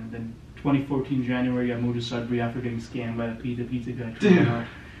 then 2014 January, I moved to Sudbury after getting scammed by a pizza guy.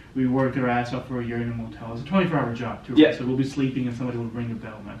 We worked our ass off for a year in a motel. It's a 24-hour job too. Yeah. So we'll be sleeping and somebody will ring a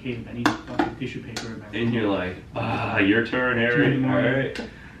bell. I'm like, hey, I need fucking tissue paper. And you're like, your turn, Harry. All right.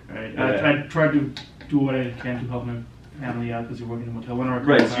 Right. Yeah. I tried to do what I can to help my family out because they're working in a motel.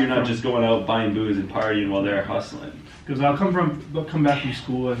 Right, so you're not just going out buying booze and partying while they're hustling. Because they'll come back from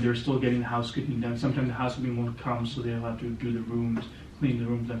school and they're still getting the housekeeping done. Sometimes the housekeeping won't come, so they'll have to do the rooms, clean the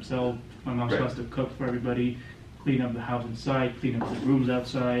rooms themselves. My mom's supposed to cook for everybody, clean up the house inside, clean up the rooms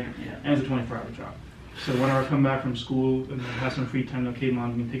outside, and it's a 24-hour job. So whenever I come back from school and I have some free time, okay,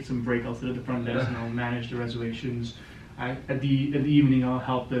 Mom, you can take some break. I'll sit at the front desk and I'll manage the reservations. At the evening, I'll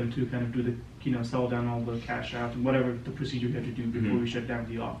help them to kind of do the, sell down all the cash out and whatever the procedure we had to do before we shut down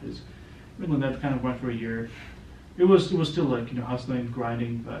the office. And that kind of went for a year. It was still like, hustling,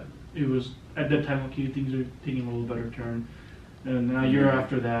 grinding, but it was, at that time, okay, things are taking a little better turn. And then a year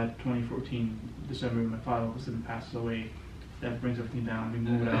after that, 2014, December, my father was then passes away. That brings everything down. We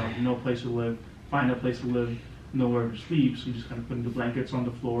moved out, no place to live, find a place to live, nowhere to sleep, so you just kind of putting the blankets on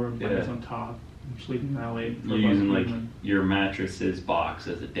the floor, blankets on top, sleeping that way. You're using like your mattress's box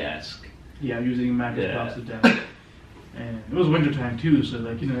as a desk. Yeah, I'm using a mattress box as a desk. And it was wintertime too, so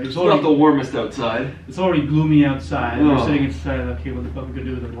like, it's already not the warmest outside. It's already gloomy outside. Oh. We're sitting inside, like, okay, what the fuck are we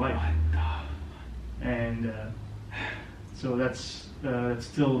gonna do with our life? And so that's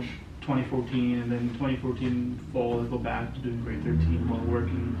still 2014, and then 2014 fall, I go back to doing grade 13 while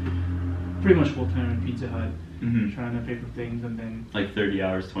working pretty much full time at Pizza Hut, trying to pay for things, and then like 30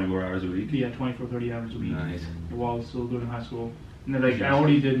 hours, 24 hours a week. Yeah, 24, 30 hours a week. Nice. While still going to high school, and then like I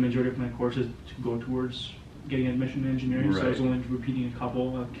already did majority of my courses to go towards getting admission in engineering, so I was only repeating a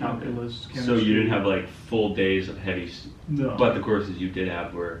couple of calculus, chemistry. So you didn't have like full days of heavy, but the courses you did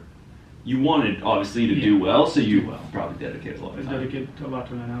have were, you wanted obviously to do well, so you probably dedicated a lot of time. I dedicated a lot of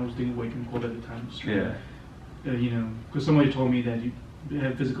time, and I was doing weight and quote at the time. Because somebody told me that you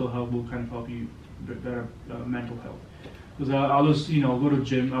have physical health will kind of help you better mental health. Because I was, go to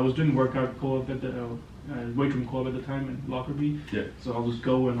gym. I was doing workout co-op at the weight room co-op at the time in Lockerbie. Yeah. So I'll just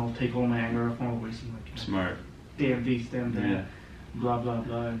go and I'll take all my anger off my waist and like smart. Damn this, damn that, blah blah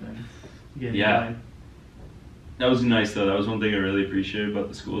blah, and then get by. That was nice though. That was one thing I really appreciated about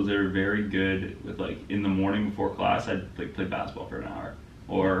the schools. They were very good with like in the morning before class, I'd like play basketball for an hour,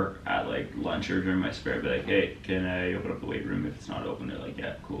 or at like lunch or during my spare, be like, hey, can I open up the weight room if it's not open? They're like,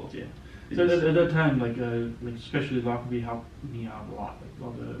 yeah, cool. Yeah. So at that time, like especially Lockerbie helped me out a lot. Like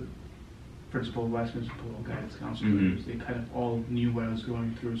all the principal, vice principal, guidance counselors, they kind of all knew what I was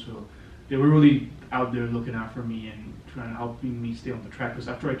going through, so they were really out there looking out for me and trying to help me stay on the track. Because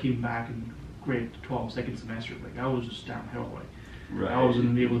after I came back in grade 12, second semester, like I was just downhill. Like I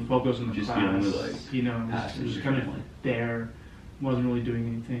wasn't able to focus on the just class. With, like, it was kind of there. Wasn't really doing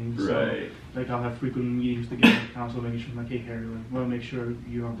anything. Right. So like I'll have frequent meetings to get with counsel, making sure, like, hey Harry, like, well, make sure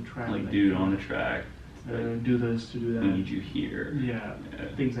you're on the track. Like, dude, on the track. Do this, to do that. We need you here. Yeah,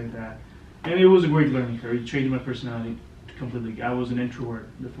 things like that. And it was a great learning curve. It changed my personality completely. I was an introvert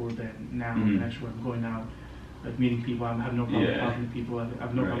before then. Now I'm an extrovert. I'm going out, like meeting people. I have no problem talking to people. I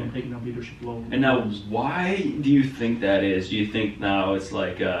have no problem taking on leadership roles. And now, why do you think that is? Do you think now it's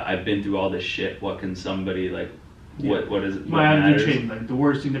like I've been through all this shit? What can somebody like? What is it? My attitude changed. Like the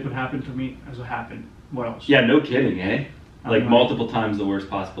worst thing that could happen to me has happened. What else? Yeah, no kidding, eh? Like multiple times the worst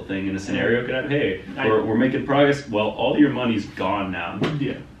possible thing in a scenario could happen. Hey, we're making progress. Well, all your money's gone now.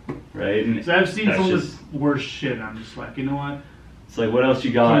 Yeah. Right? And so I've seen some of the worst shit, and I'm just like, you know what? It's like, what else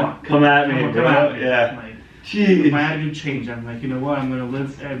you got? Come at me, bro. Yeah. Like, jeez. My attitude changed. I'm like, you know what? I'm going to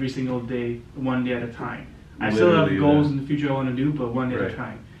live every single day, one day at a time. I still have goals in the future I want to do, but one day at a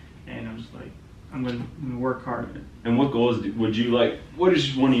time. And I'm just like, I'm going to work hard. And what goals would you like? What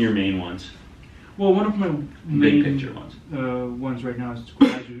is one of your main ones? Well, one of my main big picture ones right now is to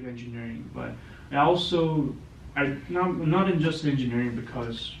graduate engineering, but I also, not in just engineering,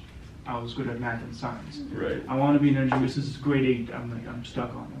 because I was good at math and science. Right. I want to be an engineer. This is grade 8. I'm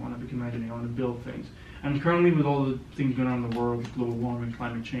stuck on. I want to become an engineer. I want to build things. And currently, with all the things going on in the world, global warming,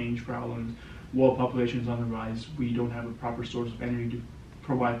 climate change problems, world population is on the rise. We don't have a proper source of energy to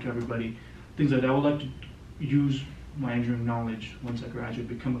provide to everybody. Things like that. I would like to use my engineering knowledge once I graduate,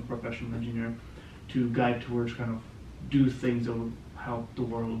 become a professional engineer, to guide towards kind of do things that will help the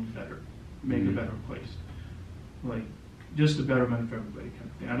world better, make a better place, like just a betterment for everybody kind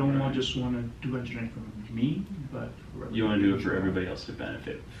of thing. I don't want just want to do engineering for me, but for everybody. You want to do it for everybody else to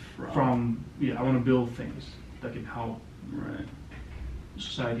benefit from. Yeah, I want to build things that can help Right.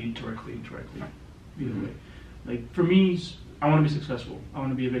 society directly, either way. Like for me, I want to be successful. I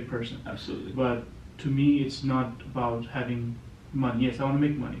want to be a big person. Absolutely. But to me, it's not about having money. Yes, I want to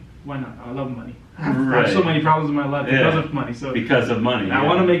make money. Why not? I love money. I have so many problems in my life because of money. So because of money. I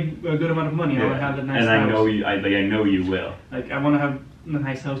want to make a good amount of money. I want to have a nice house. And I know you will. Like I want to have a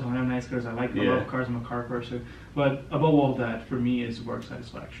nice house. I want to have nice cars. I love cars. I'm a car person. But above all that, for me, is work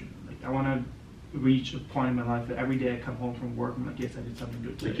satisfaction. Like I want to reach a point in my life that every day I come home from work, I'm like, yes, I did something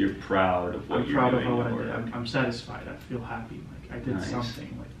good today. Like you're proud of what you're doing. I'm proud of what I did. I'm satisfied. I feel happy. Like I did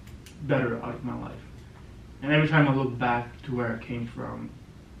something like better out of my life. And every time I look back to where I came from,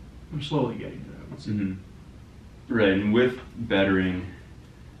 I'm slowly getting there, I would say. Mm-hmm. Right, and with bettering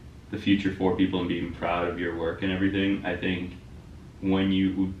the future for people and being proud of your work and everything, I think when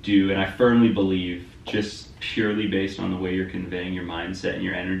you do, and I firmly believe, just purely based on the way you're conveying your mindset and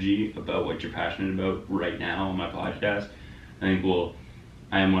your energy about what you're passionate about right now on my podcast, I think,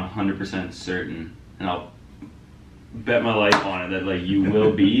 I am 100% certain, and I'll bet my life on it, that like you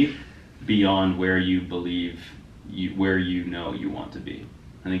will be beyond where you believe where you know you want to be.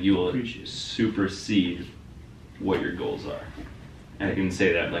 I think you will supersede what your goals are. And I can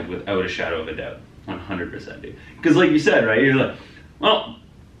say that like without a shadow of a doubt, 100%, dude. Because like you said, right? You're like, well,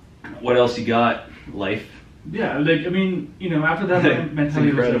 what else you got? Life. Yeah, like I mean, after that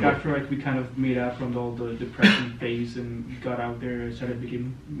mentality was like after we kind of made out from all the depression phase and got out there,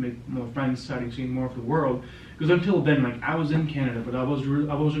 make more friends, starting seeing more of the world. Because until then, like I was in Canada, but I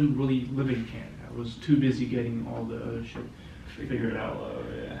wasn't really living in Canada. I was too busy getting all the other shit figured out.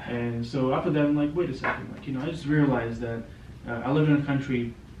 And so after that, I'm like, wait a second, like I just realized that I lived in a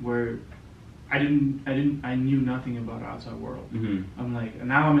country where I knew nothing about the outside world. Mm-hmm. I'm like, and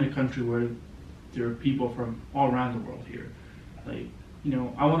now I'm in a country where there are people from all around the world here. Like,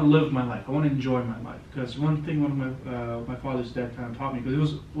 I want to live my life. I want to enjoy my life. Because one thing one of my father's dad kind of taught me,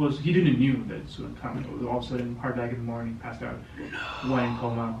 because it was he didn't knew that it's going to come. It was all of a sudden, heart attack in the morning, passed out, went in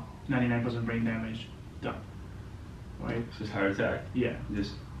coma, 99% brain damage, done. Right? It's just heart attack. Yeah.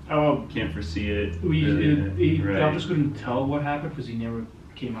 Just Oh, can't foresee it. The Right. doctors couldn't tell what happened because he never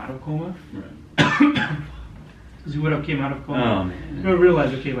came out of coma. Right. Because he would have came out of coma. Oh man. You don't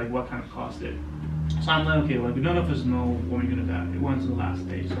realize, okay, like what kind of caused it. So I'm like, okay, like none of us know when we're gonna die. When's the last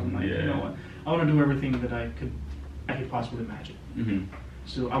day? So I'm like, you know what? I want to do everything that I could possibly imagine. Mm-hmm.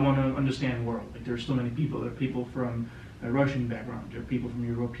 So I want to understand the world. Like there's so many people. There are people from a Russian background. There are people from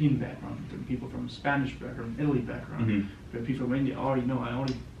European background. There are people from Spanish background, Italy background. Mm-hmm. There are people from India. I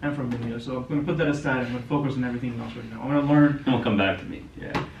already am from India. So I'm going to put that aside. I'm going to focus on everything else right now. I want to learn. It'll come back to me.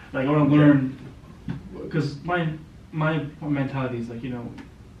 Yeah. Like I want to learn, because my mentality is like,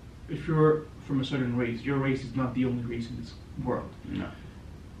 if you're from a certain race, your race is not the only race in this world. No.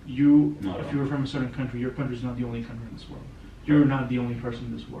 If you're from a certain country, your country is not the only country in this world. You're not the only person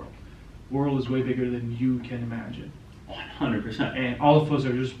in this world. The world is way bigger than you can imagine. 100%. And all of us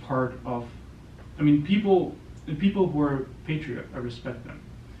are just part of. I mean, people who are patriot, I respect them,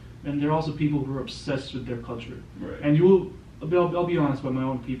 and there are also people who are obsessed with their culture. Right. And I'll be honest about my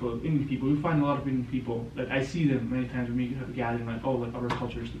own people, Indian people. You find a lot of Indian people that I see them many times when we have a gathering, like, oh, like our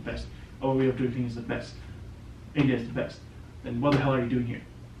culture is the best, our way of doing things is the best, India is the best. Then what the hell are you doing here?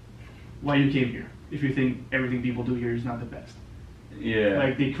 Why you came here? If you think everything people do here is not the best. Yeah.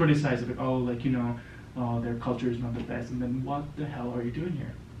 Like they criticize it, like, oh, like their culture is not the best, and then what the hell are you doing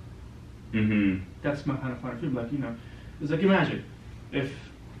here? Mm-hmm. That's my kind of point of view. Like it's like imagine if,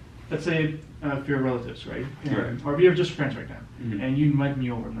 let's say, if you're relatives, right? Right. Or if you're just friends right now, Mm-hmm. and you invite me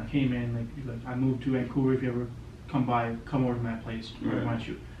over. I'm like, hey man, like I moved to Vancouver. If you ever come over to my place, I Right. invite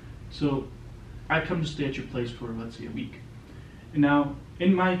you. So I come to stay at your place for, let's say, a week. And now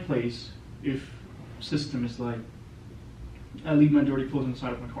in my place, if system is like, I leave my dirty clothes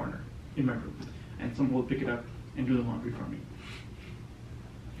inside of my corner in my room, and someone will pick it up and do the laundry for me.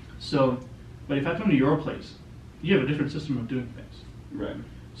 So, but if I come to your place, you have a different system of doing things. Right.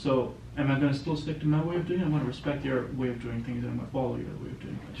 So, am I going to still stick to my way of doing it? I'm going to respect your way of doing things, and I'm going to follow your way of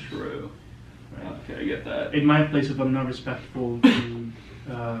doing things. True. Right? Okay, I get that. In my place, if I'm not respectful to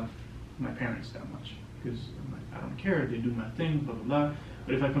my parents that much because I'm like, I don't care. They do my thing, blah blah blah.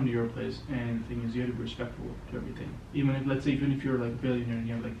 But if I come to your place, and the thing is, you have to be respectful to everything. Even if, let's say, even if you're like a billionaire and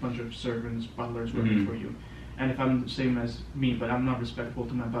you have like a bunch of servants, butlers working for you, and if I'm the same as me, but I'm not respectful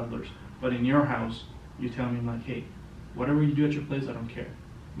to my butlers, but in your house, you tell me like, hey, whatever you do at your place, I don't care.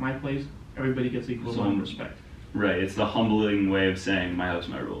 My place, everybody gets equal amount of respect. Right. It's the humbling way of saying my house,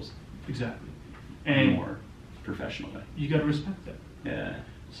 my rules. Exactly. And more professional way. You gotta respect that. Yeah.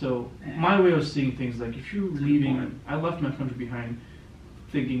 So my way of seeing things, like if you're leaving, I left my country behind,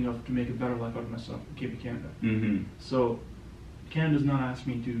 thinking of to make a better life out of myself. Came to Canada. Mm-hmm. So Canada does not ask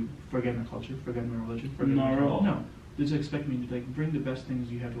me to forget my culture, forget my religion, forget not at all. No, they just expect me to like bring the best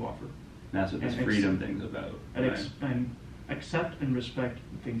things you have to offer. That's what this freedom thing's about. And, and accept and respect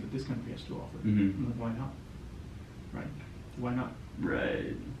the things that this country has to offer. Mm-hmm. Like, why not? Right? Why not?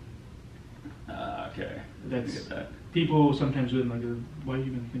 Right. Okay. That's I get that. People sometimes would like, why do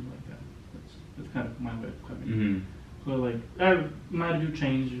you even think like that? That's kind of my way of coming. Mm-hmm. So like, my attitude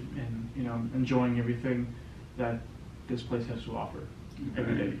changed, and you know, I'm enjoying everything that this place has to offer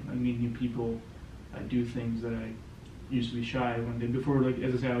every day. I meet new people. I do things that I used to be shy when they before. Like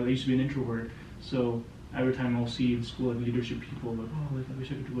as I said, I used to be an introvert. So every time I'll see in school like leadership people, like, oh, like, I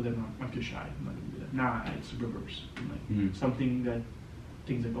wish I could do that. No, I'm too shy. I'm not gonna do that. Nah, it's the reverse. Like something that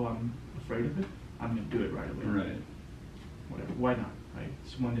things like, oh, I'm afraid of it. I'm gonna do it right away. Right. Whatever. Why not? Right.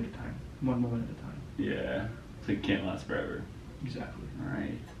 It's one at a time. One moment at a time. Yeah. So it can't last forever. Exactly. All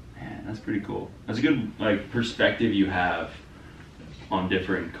right. Man, that's pretty cool. That's a good like perspective you have on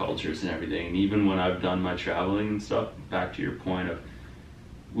different cultures and everything. And even when I've done my traveling and stuff, back to your point of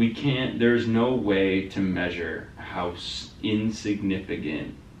there's no way to measure how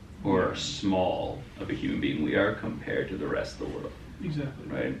insignificant or small of a human being we are compared to the rest of the world. Exactly.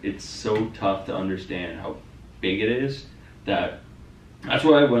 Right? It's so tough to understand how big it is that's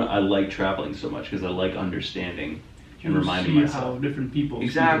why I like traveling so much, because I like understanding and reminding myself how different people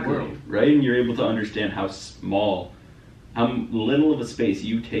exactly see the world. Right, and you're able to understand how little of a space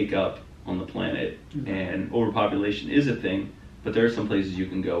you take up on the planet, and overpopulation is a thing, but there are some places you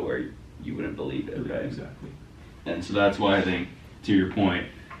can go where you wouldn't believe it, right? Exactly. And so that's why I think, to your point,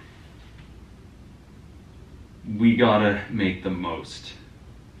 we gotta make the most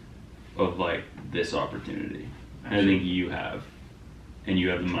of like this opportunity. And I think you have. And you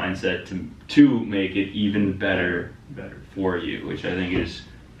have the mindset to make it even better for you, which I think is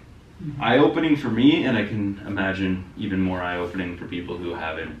eye-opening for me, and I can imagine even more eye-opening for people who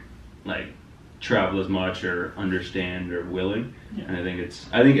haven't like traveled as much or understand or willing. Yeah. And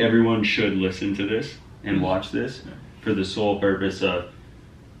I think everyone should listen to this and watch this for the sole purpose of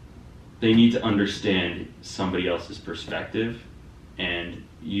they need to understand somebody else's perspective, and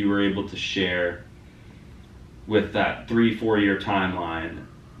you were able to share with that 3-4 year timeline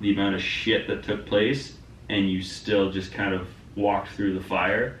the amount of shit that took place, and you still just kind of walked through the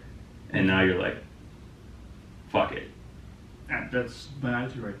fire, and now you're like, fuck it. And that's my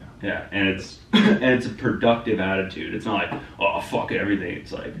attitude right now. Yeah, and it's a productive attitude. It's not like, oh, fuck everything.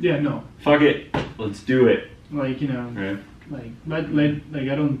 It's like, yeah, no, fuck it, let's do it. Like, you know, right? like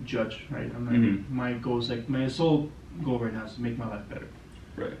I don't judge, right? I'm like, my goal is like, my sole goal right now is to make my life better.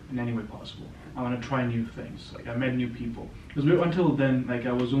 Right. In any way possible. I want to try new things. Like I met new people. Because until then, like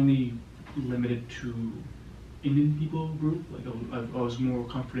I was only limited to Indian people group. Like I was more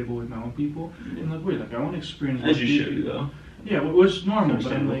comfortable with my own people. Yeah. And like, wait, like I want to experience. As you should be, though. Yeah, it was normal.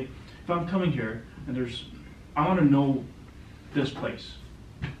 But I'm like, if I'm coming here and I want to know this place.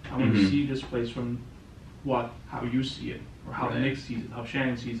 I want to see this place from how you see it, or how Nick sees it, how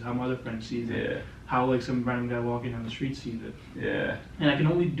Shannon sees it, how my other friend sees it, how like some random guy walking down the street sees it. Yeah. And I can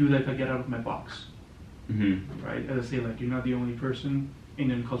only do that if I get out of my box. Mm-hmm. Right? As I say, like, you're not the only person.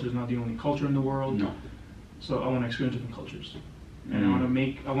 Indian culture is not the only culture in the world. No. So I want to experience different cultures. And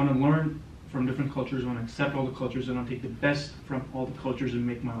I want to learn from different cultures. I want to accept all the cultures, and I'll take the best from all the cultures and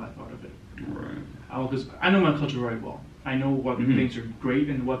make my life out of it. Right. Because I know my culture very well. I know what things are great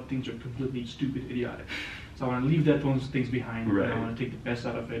and what things are completely stupid, idiotic. So I want to leave those things behind. Right. And I want to take the best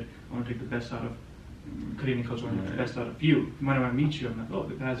out of it. I want to take the best out of Canadian culture. I want to take the best out of you. When I meet you, I'm like, oh,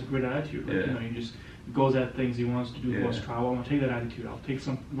 the guy has a great attitude. Like, you know, he just goes at things he wants to do, he wants to travel. I want to take that attitude. I'll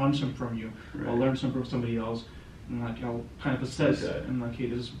learn some from you. Right. I'll learn some from somebody else. And like, I'll kind of assess and like, hey,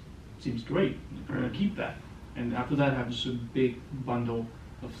 this seems great. I'm going to keep that. And after that, I have just a big bundle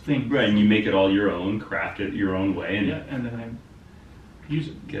of things. Right, and you make it all your own, craft it your own way, and then I use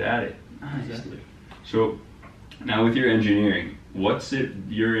it. Get at it. Nice. Exactly. So, now with your engineering,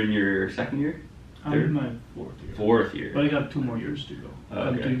 you're in your second year? I'm in my fourth year. Fourth year. But I got 2 more years to go. Okay.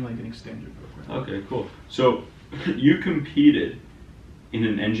 I'm doing like an extended program. Okay, cool. So, you competed in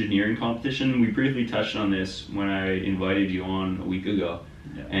an engineering competition. We briefly touched on this when I invited you on a week ago.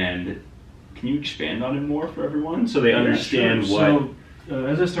 Yeah. And can you expand on it more for everyone so they understand sure. what,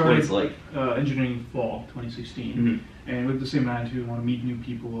 as I started it's like? Engineering fall 2016, and with the same attitude, I want to meet new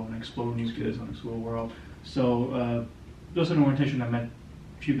people, I want to explore new skills, I want to explore the world. So just an orientation, I met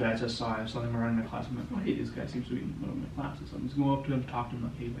a few guys I saw them around in my class. I'm like, oh, hey, this guy seems to be in one of my classes. So I'm just going up to him, talk to him,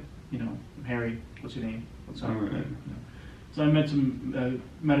 like, hey, like, you know, I'm Harry, what's your name? What's up? Right. Like, you know. So I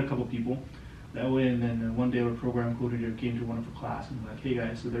met a couple people that way, and then one day our program coordinator came to one of our class and was like, hey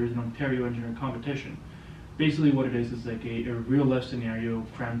guys, so there's an Ontario engineering competition. Basically what it is like a real life scenario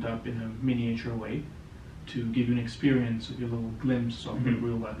crammed up in a miniature way to give you an experience, a little glimpse of what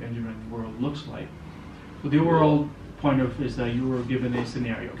real life engineering world looks like. So the overall point of is that you were given a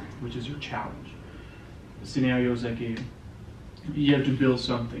scenario, which is your challenge. The scenario is like you have to build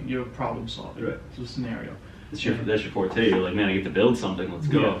something, you're problem solving. Right. It's a scenario. That's your forte. You're like, man, I get to build something. Let's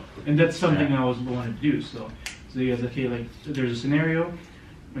go. Yeah. And that's something I was wanting to do. So you guys, okay, like there's a scenario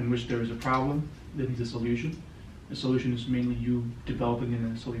in which there is a problem that needs a solution. The solution is mainly you developing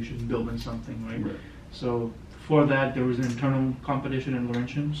a solution, building something, right? So for that, there was an internal competition in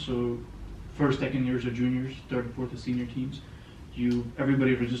Laurentian. So first, second years are juniors, third, fourth are senior teams.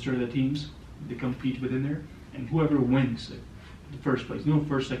 Everybody register the teams. They compete within there, and whoever wins the first place, no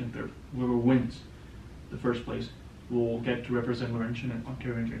first, second, third, whoever wins the first place will get to represent Laurentian at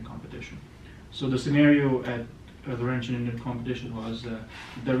Ontario Engineering Competition. So the scenario at Laurentian Engineering Competition was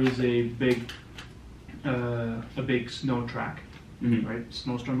there is a big snow track, right?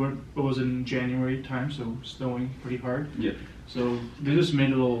 Snowstorm. It was in January time, so snowing pretty hard. Yeah. So they just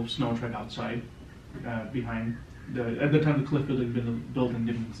made a little snow track outside behind at the time the cliff building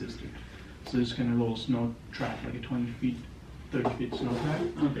didn't exist. So this kind of little snow track, like a 20 feet, 30 feet snow track.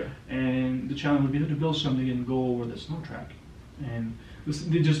 Okay. And the challenge would be to build something and go over the snow track. And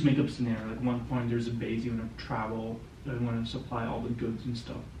they just make up a scenario. Like one point there's a base, you want to travel, you want to supply all the goods and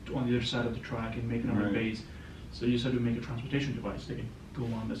stuff on the other side of the track and make another base. So you just have to make a transportation device that can go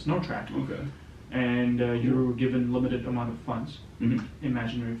on the snow track. Okay. And you're given limited amount of funds,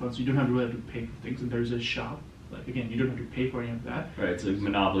 imaginary funds. You don't have to really have to pay for things. And there's a shop. Like again, you don't have to pay for any of that. Right, it's like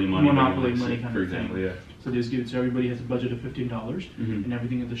Monopoly money. Monopoly money kind for of example, thing. yeah. So this gives everybody has a budget of $15, and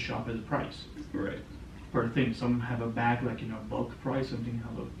everything at the shop has a price. Right. Per thing. Some have a bag, like bulk price. Something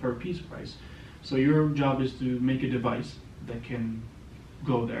have a per piece price. So your job is to make a device that can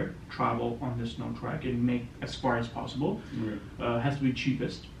go there, travel on the snow track, and make as far as possible. Right. Has to be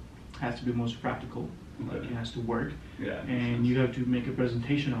cheapest. Has to be most practical. Okay. Like it has to work. Yeah. And you have to make a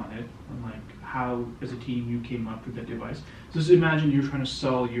presentation on it, on like how, as a team, you came up with that device. So just imagine you're trying to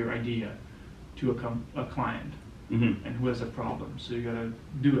sell your idea to a client, and who has a problem. So you gotta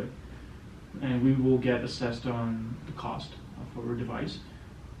do it, and we will get assessed on the cost of our device,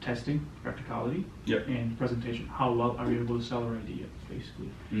 testing, practicality, and presentation. How well are we able to sell our idea, basically.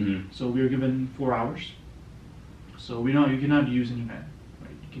 So we are given 4 hours. So you cannot use an event.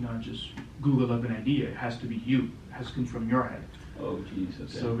 You cannot just Google up an idea. It has to be you. It has to come from your head. Oh, jeez.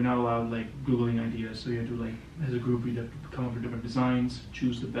 Okay. So we're not allowed Googling ideas. So you have to as a group, we have to come up with different designs,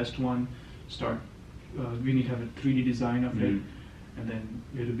 choose the best one, start. We need to have a 3D design of it, and then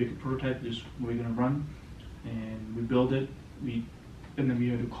we have to make a prototype. Just we're gonna run, and we build it. And then we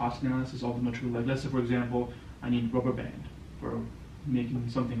have to do cost analysis, all the material. Like let's say, for example, I need rubber band for making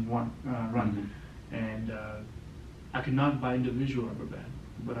something run, and I cannot buy individual rubber band.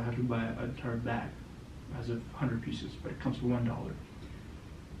 But I have to buy an entire bag. It has 100 pieces, but it comes for $1.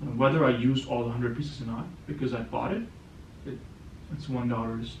 And whether I used all the 100 pieces or not, because I bought it, it's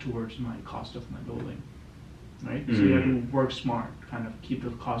 $1 towards my cost of my building, right? So you have to work smart, kind of keep the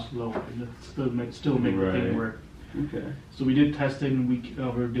cost low, and still make the thing work. Okay. So we did testing.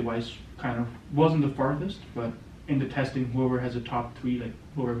 Our device kind of wasn't the farthest, but in the testing, whoever has the top 3, like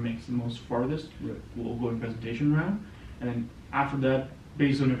whoever makes the most farthest, will go in presentation round, and then after that,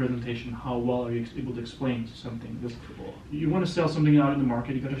 based on your presentation, how well are you able to explain something? Because you want to sell something out in the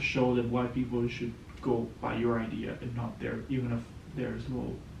market, you got to show that why people should go buy your idea and not theirs, even if theirs is a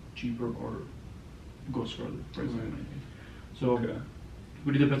little cheaper or goes further, for example. So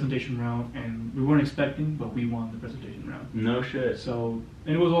we did the presentation round, and we weren't expecting, but we won the presentation round. No shit. So,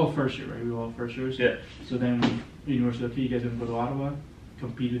 and it was all first year, right? We were all first years. Yeah. So then, University of you guys didn't go to Ottawa.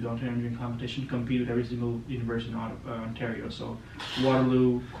 Compete with the Ontario Engineering Competition, compete with every single university in Ontario. So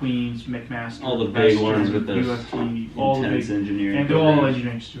Waterloo, Queen's, McMaster, all the big Western, ones with the UFT, all the big engineering, and they're all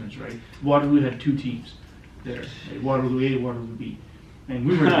engineering students, right? Waterloo had 2 teams there, right? Waterloo A, Waterloo B, and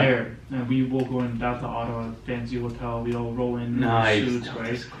we were there. And we will go in down to Ottawa, fancy hotel. We all roll in Nice. suits, No,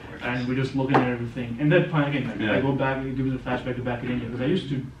 right? that's gorgeous. And we're just looking at everything. And that point again, like, Yeah. I go back, it gives me a flashback to back in India because I used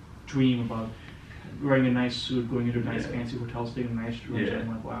to dream about wearing a nice suit, going into a nice Yeah. fancy hotel, staying in a nice room. Yeah. And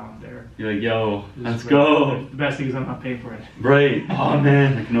I'm like, wow, I'm there. You're like, yo, This let's is go. great. The best thing is I'm not paying for it. Right. Oh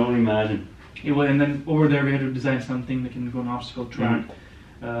man, I can only imagine. And then over there we had to design something that can go on an obstacle track.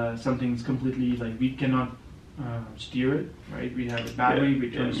 Mm-hmm. Something's completely like we cannot steer it, right? We have a battery,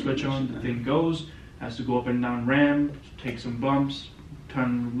 we turn the switch on, the thing goes, has to go up and down ramp, take some bumps,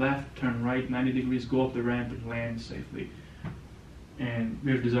 turn left, turn right, 90 degrees, go up the ramp and land safely. And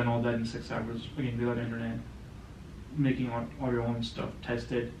we have to design all that in 6 hours, again, without internet, making all your own stuff,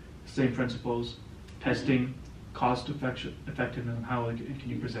 test it, same principles, testing, cost effectiveness, and how can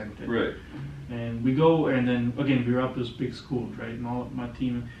you present it. Right. And we go, and then again, we were up those big schools, right? And all my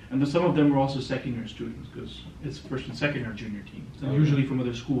team, and then some of them were also second year students because it's first and second year junior team. So Okay. usually from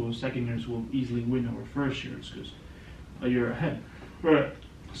other schools, second years will easily win over first years because a year ahead. Right.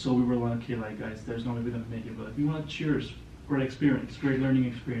 So we were like, okay, like guys, there's no way we're gonna make it, but like, we want cheers, great experience, great learning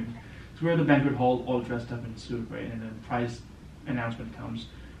experience. So we're at the banquet hall, all dressed up in suit, right? And then prize announcement comes,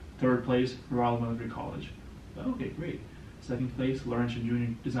 third place, Royal Military College. Okay, great. Second place, Lawrence and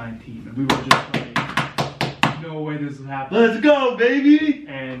Junior Design Team. And we were just like, no way this is happening. Let's go, baby!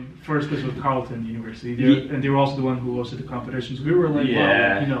 And first place was Carleton University. And they were also the one who hosted the competitions. We were like,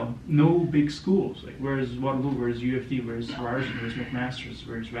 Yeah. wow, you know, no big schools. Like, where's Waterloo, where's U of T, where's Ryerson, where's McMaster's,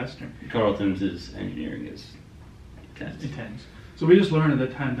 where's Western? Carleton's engineering is intense. Intense. So we just learned at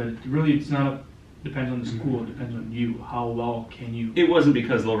that time that it really it's not depends on the school, it depends on you. How well can you? It wasn't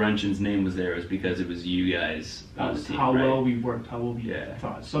because Laurentian's name was there, it was because it was you guys on the team, how right? well we worked, how well we Yeah.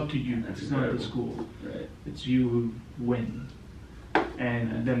 thought. It's up to you. That's it's not the incredible. school. Right. It's you who win.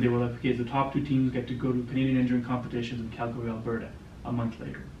 And then they were like, okay, the top 2 teams get to go to Canadian engineering competitions in Calgary, Alberta, a month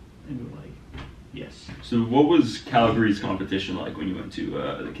later. And we were like, yes. So what was Calgary's competition like when you went to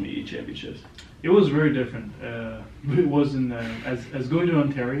the Canadian Championships? It was very different. It wasn't as going to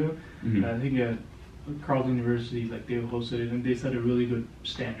Ontario. Mhm. I think Carleton University, like they hosted it, and they set a really good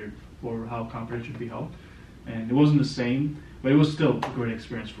standard for how competition should be held. And it wasn't the same, but it was still a great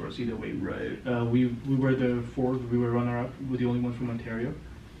experience for us either way. Right. We were the 4th. We were runner-up. We were the only one from Ontario,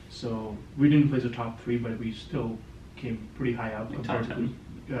 so we didn't place the top 3, but we still came pretty high up. Like top 10?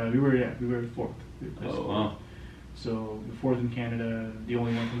 We were 4th. We placed Oh, wow. So the 4th in Canada, the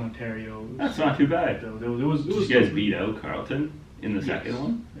only one from Ontario. That's not too bad. So it was Did you guys beat out Carleton in the Yes. second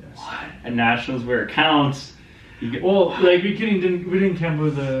one? Yes. What? And nationals where it counts. You get, Well, like we didn't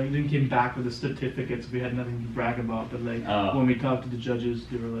came back with the certificates. We had nothing to brag about. But like Oh. when we talked to the judges,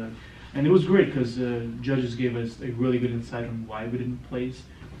 they were like, and it was great because judges gave us a really good insight on why we didn't place.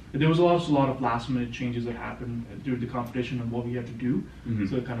 But there was also a lot of last minute changes that happened during the competition and what we had to do. Mhm.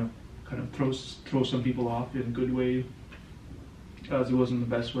 So it kind of throw some people off in a good way, as it wasn't the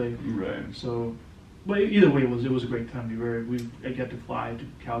best way. right. So, but either way, it was a great time. I got to fly to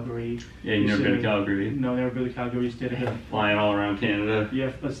Calgary. Yeah, you never been to Calgary. No, never been to Calgary. Stayed at a Flying all around Canada.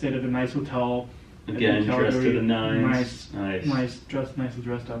 I stayed at a nice hotel. Again, in dressed to Calgary. the nines. Nicely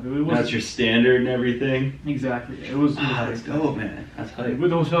dressed up. It was That's your standard and everything. exactly. It was. That's great. dope, man. That's hype.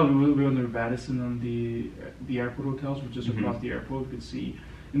 With the hotel, we were on the Radisson on the airport hotels, which just Mhm. across the airport. We could see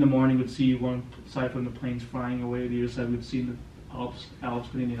in the morning. We'd see one side from the planes flying away. The other side we'd see the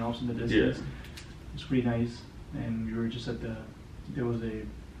Canadian Alps in the distance. Yeah. It was pretty nice, and we were just there was a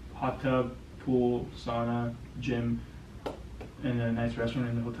hot tub, pool, sauna, gym, and a nice restaurant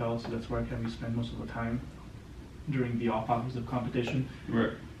in the hotel, so that's where we spend most of the time during the off hours of competition,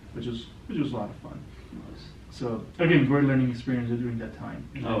 Right. which was a lot of fun. So again, great learning experience during that time.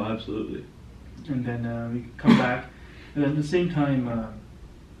 And Oh, then, absolutely. and then we come back, and at the same time,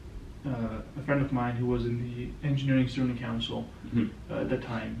 a friend of mine who was in the engineering student council Mhm. at that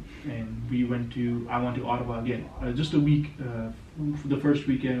time, and I went to Ottawa again. Just a week, for the first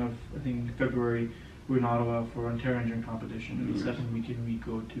weekend of I think February, we're in Ottawa for Ontario Engineering Competition, and the Nice. second weekend we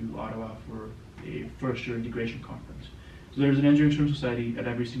go to Ottawa for a first year integration conference. So there's an engineering student society at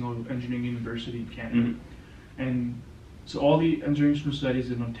every single engineering university in Canada, Mhm. and so all the engineering student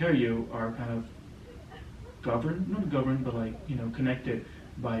societies in Ontario are kind of not governed, but connected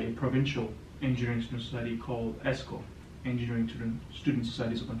by a provincial engineering student society called ESCO, Engineering Student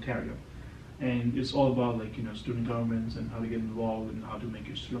Societies of Ontario. And it's all about student governments and how to get involved and how to make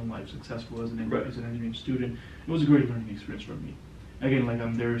your student life successful as an Right. engineering student. It was a great learning experience for me. Again,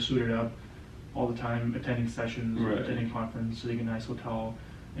 I'm there suited up all the time, attending sessions, Right. attending conference, sitting in a nice hotel,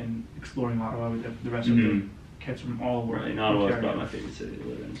 and exploring Ottawa with the rest of Mhm. the kids from all over Right. Ottawa's Ontario. about my favorite city to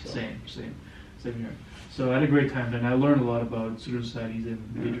live in. So. Same. Same here. So I had a great time then. I learned a lot about student societies and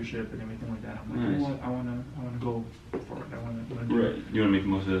Yeah. leadership and everything like that. I'm like, Nice. you know what? I wanna go for it. I wanna do Right. it. You want to make the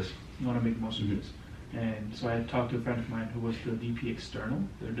most of this? I wanna make the most Mhm. of this. And so I talked to a friend of mine who was the VP external.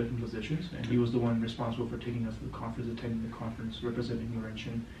 There are different positions, and he was the one responsible for taking us to the conference, attending the conference, representing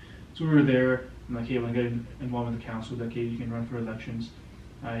Laurentian. So we were there. I'm like, hey, when I get involved with the council, like, hey, you can run for elections.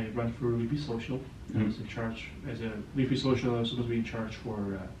 I run for VP Social. I was in charge as a VP Social. I was supposed to be in charge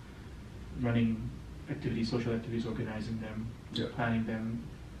for running activities, social activities, organizing them, Yeah. planning them,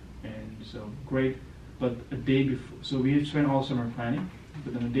 and so great. But a day before, so we had spent all summer planning,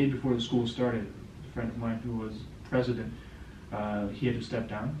 but then a day before the school started, a friend of mine who was president, he had to step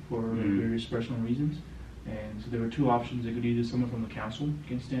down for various personal reasons. And so there were two options. They could either someone from the council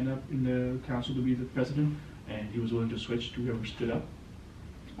can stand up in the council to be the president, and he was willing to switch to whoever stood up.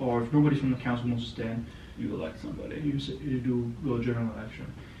 Or if nobody from the council wants to stand, You elect somebody. you do go general election.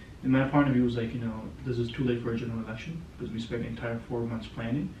 And my point of view was like, this is too late for a general election because we spent the entire 4 months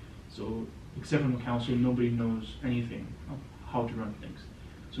planning. So except from the council, nobody knows anything of how to run things.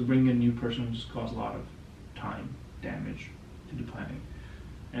 So bringing a new person will just cause a lot of time damage to the planning.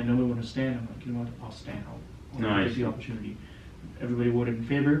 And nobody wanted to stand. I'm like, you know what? I'll stand. I'll Nice. take the opportunity. Everybody voted in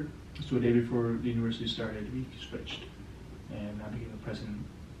favor. So a day before the university started, we switched, and I became the president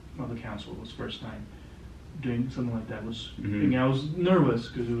of the council. It was first time doing something like that. I was nervous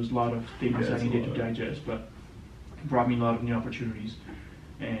because there was a lot of things Yeah, I it's a needed to lot. digest, but it brought me a lot of new opportunities.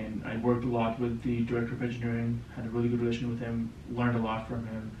 And I worked a lot with the director of engineering, had a really good relationship with him, learned a lot from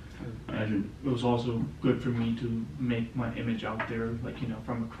him. And it was also good for me to make my image out there, like,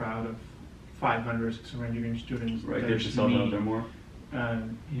 from a crowd of 500 or 600 engineering students. Right. Get there's yourself me. out there more.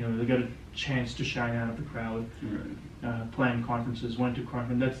 They got a chance to shine out of the crowd. Right. Planned conferences, went to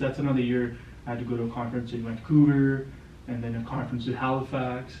conference. That's another year. I had to go to a conference in Vancouver, and then a conference in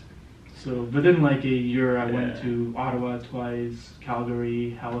Halifax. So within like a year, I went Yeah. to Ottawa twice,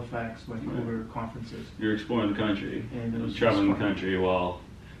 Calgary, Halifax, Vancouver conferences. You're exploring the country. And it was traveling the just fun. country while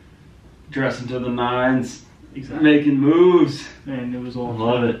dressing to the nines, Exactly. making moves. And it was all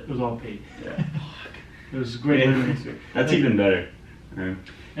Love it. It was all paid. Yeah. It was a great learning experience. That's Like, even better. Right.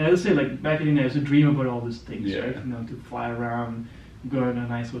 And I would say, like, back in the day, I used to dream about all these things, Yeah. right? To fly around, go in a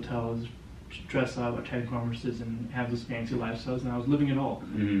nice hotel, dress up, attend conferences, and have those fancy lifestyles, and I was living it all.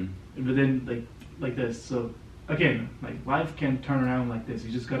 Mm-hmm. But then, like this. So, again, like, life can turn around like this.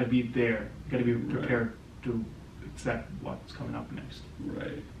 You just got to be there. You got to be prepared to accept what's coming up next.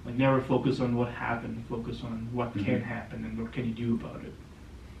 Right. Like, never focus on what happened. Focus on what Mhm. can happen and what can you do about it.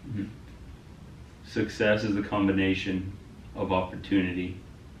 Mm-hmm. Success is a combination of opportunity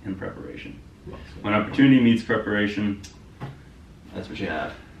and preparation. Well, so- When opportunity meets preparation, that's what you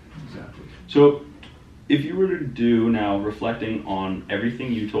have. Exactly. So, if you were to do now, reflecting on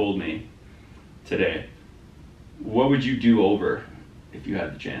everything you told me today, what would you do over if you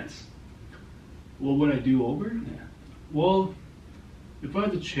had the chance? What would I do over? Yeah. Well, if I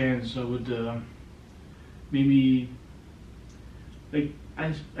had the chance, I would maybe, like,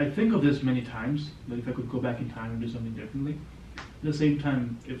 I think of this many times, that if I could go back in time and do something differently. At the same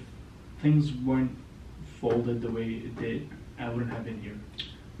time, if things weren't folded the way it did, I wouldn't have been here.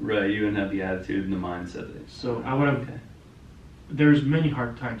 Right, you wouldn't have the attitude and the mindset that. So I would have. Okay. There's many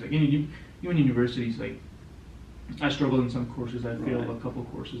hard times. Like even universities, like I struggled in some courses. I failed Right. a couple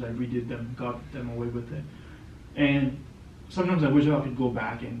courses. I redid them, got them away with it, and sometimes I wish I could go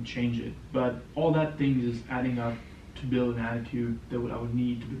back and change it. But all that thing is adding up to build an attitude that I would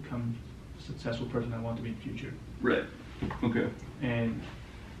need to become a successful person I want to be in the future. Right. Okay. And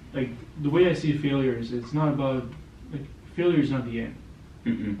like the way I see failure is, it's not about like failure is not the end.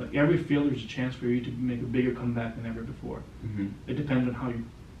 Mm-mm. Like every failure is a chance for you to make a bigger comeback than ever before. Mm-hmm. It depends on how you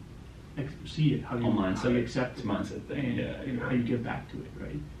see it, how you mindset. accept It's it, a mindset thing. and, Yeah. and you're how you right. get back to it,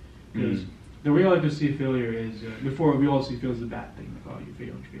 right? Because Mhm. the way I like to see failure is before we all see failure as a bad thing, like oh you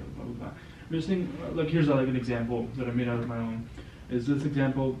failed, blah blah blah. But this thing, like here's like an example that I made out of my own. Is this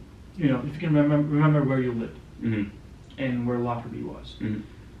example, if you can remember where you lived Mm-hmm. and where Lotterbie was, Mm-hmm.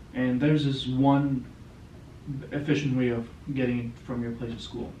 and there's this one efficient way of getting from your place to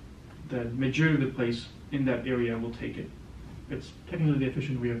school. The majority of the place in that area will take it. It's technically the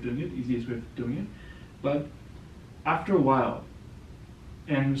efficient way of doing it, easiest way of doing it. But after a while,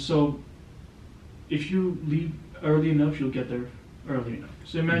 and so if you leave early enough, you'll get there early enough.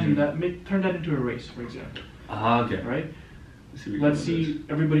 So imagine Mhm. that, turn that into a race, for example, Ah, okay. right? Let's Let's see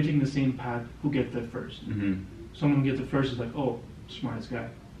everybody taking the same path, who gets there first. Mm-hmm. Someone who gets there first is like, oh, smartest guy.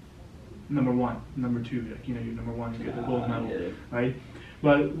 Number one, number two, like, you're number one, you get the gold medal, right?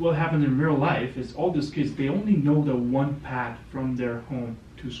 But what happens in real life is all these kids, they only know the one path from their home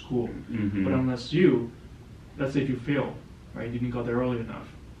to school. Mhm. But unless let's say if you fail, right, you didn't go there early enough,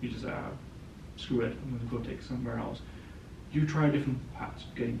 you just screw it, I'm going to go take somewhere else. You try different paths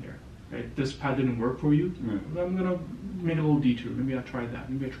of getting there. Right? This path didn't work for you. Right. I'm going to make a little detour. Maybe I tried that.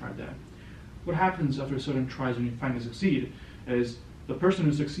 Maybe I tried that. What happens after certain tries when you finally succeed is the person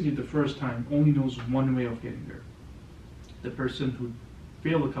who succeeded the first time only knows one way of getting there. The person who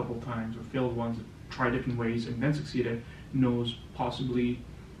failed a couple times or failed once, tried different ways and then succeeded, knows possibly,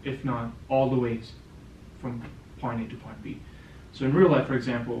 if not all the ways from point A to point B. So in real life, for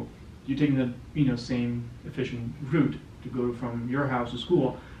example, you're taking the same efficient route to go from your house to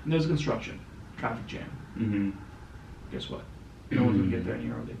school, and there's construction, traffic jam. Mm-hmm. Guess what? No one's gonna get there any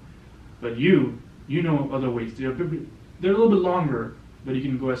early. But you know other ways. They're a little bit longer, but you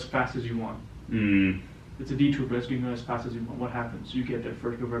can go as fast as you want. Mm. It's a detour, but you can go as fast as you want. What happens? You get there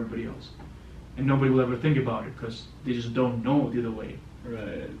first over everybody else, and nobody will ever think about it because they just don't know the other way.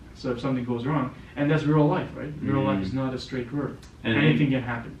 Right. So if something goes wrong, and that's real life, right? Real life is not a straight road. And anything can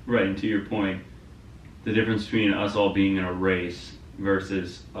happen. Right, and to your point, the difference between us all being in a race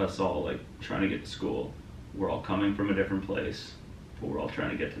versus us all like trying to get to school, we're all coming from a different place, but we're all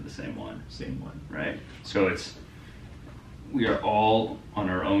trying to get to the same one. Same one. Right? So we are all on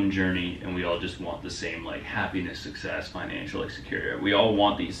our own journey, and we all just want the same like happiness, success, financial security. We all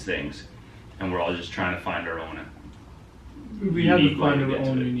want these things, and we're all just trying to find our own. We have to find way our get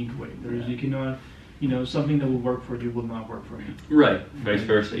to own it. unique way. You cannot, something that will work for you will not work for me. Right. Vice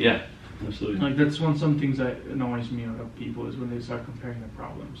versa. Yeah. Absolutely. Like that's some things that annoys me of people is when they start comparing their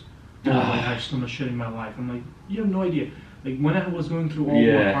problems. Like I have so much shit in my life. I'm like, you have no idea. Like when I was going through all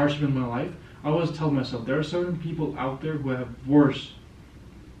the hardship in my life, I always tell myself there are certain people out there who have worse.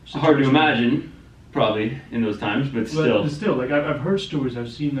 Hard to situations. imagine, probably in those times, but still. Like I've heard stories.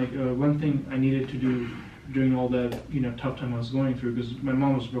 I've seen like one thing I needed to do during all that tough time I was going through because my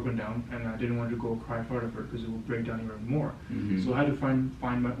mom was broken down and I didn't want to go cry in front of her because it would break down even more. Mm-hmm. So I had to find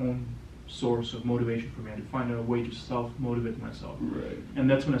my own source of motivation for me. I had to find a way to self-motivate myself. Right. And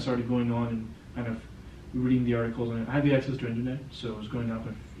that's when I started going on and kind of reading the articles on it. I had the access to internet, so I was going out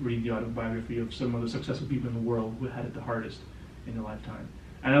and reading the autobiography of some of the successful people in the world who had it the hardest in their lifetime.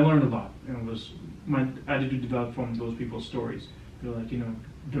 And I learned a lot. And it was my attitude developed from those people's stories. They're like,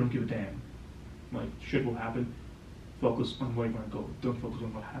 don't give a damn. Like shit will happen. Focus on where you want to go. Don't focus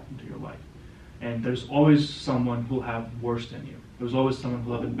on what happened to your life. And there's always someone who'll have worse than you. There's always someone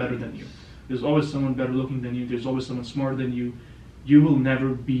who'll have it better than you. There's always someone better looking than you. There's always someone smarter than you. You will never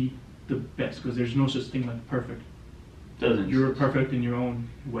be the best because there's no such thing like perfect. Doesn't. You're perfect in your own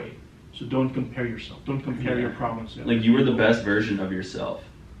way. So don't compare yourself. Don't compare your problems. To like you were the best version of yourself,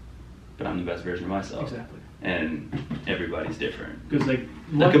 but I'm the best version of myself. Exactly. And everybody's different. Because like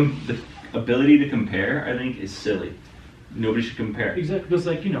the ability to compare, I think, is silly. Nobody should compare. Exactly. Because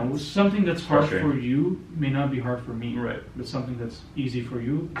like something that's hard Frustrating. for you may not be hard for me. Right. But something that's easy for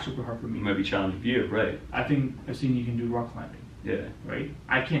you, it's super hard for me. It might be challenging for you, right? I think I've seen you can do rock climbing. Yeah. Right?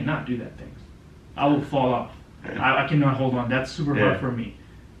 I cannot do that thing. I will fall off. Yeah. I cannot hold on. That's super Yeah. hard for me.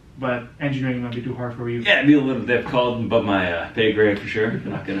 But engineering might be too hard for you. Yeah, it'd be a little difficult, but my pay grade for sure. I'm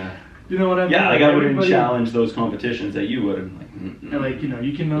not gonna. You know what I mean? Yeah, like I wouldn't everybody- challenge those competitions that you would. Like, And like you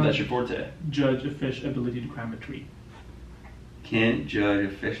but cannot that's your forte. judge a fish ability to climb a tree. Can't judge a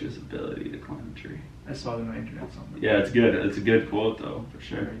fish's ability to climb a tree. I saw it on the internet somewhere. Yeah, it's good. It's a good quote though, for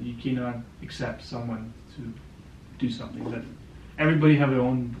sure. Right? You cannot accept someone to do something. That everybody have their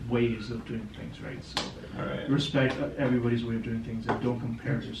own ways of doing things, right? So All right. respect everybody's way of doing things and don't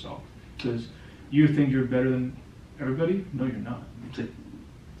compare yourself because you think you're better than everybody. No, you're not. It's like,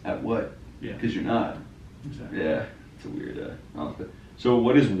 at what? Yeah. Because you're not. Exactly. Yeah, it's a weird balance. So,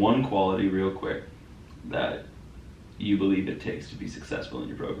 what is one quality, real quick, that you believe it takes to be successful in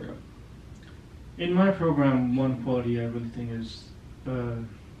your program? In my program, one quality I really think is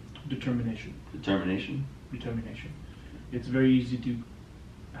determination. Determination. Determination. It's very easy to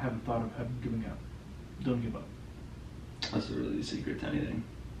have a thought of giving up. Don't give up. That's really the secret to anything.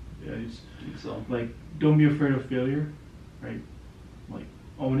 Yeah, it's I think so. like don't be afraid of failure, right? Like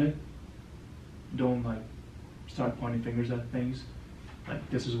own it. Don't like start pointing fingers at things. Like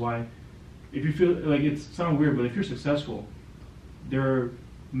this is why. If you feel like it sounds weird, but if you're successful, there are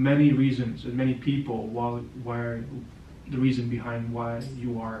many reasons and many people why the reason behind why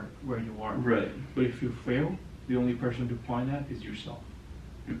you are where you are. Right. But if you fail, the only person to point at is yourself.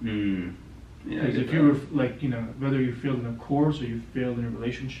 Mm-hmm. Yeah. I Because get if that. you were like whether you failed in a course or you failed in a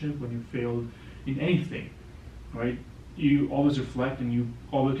relationship, when you failed in anything, right? You always reflect and you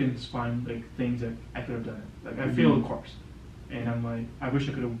always can find like things that I could have done it. Like I failed a course, and I'm like I wish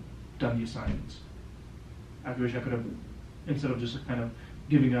I could have done the assignments. I wish I could have instead of just kind of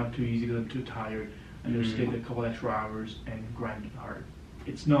giving up too easy because I'm too tired, and just take a couple extra hours and grind it hard.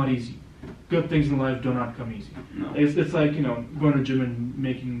 It's not easy. Good things in life do not come easy. No. It's like, you know, going to the gym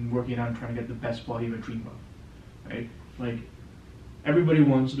and working out and trying to get the best body you ever dream of, right? Like, everybody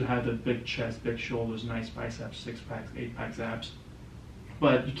wants to have the big chest, big shoulders, nice biceps, 6-packs, 8-packs abs,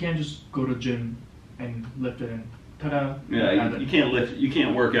 but you can't just go to the gym and lift it and ta-da. Yeah, you can't lift, you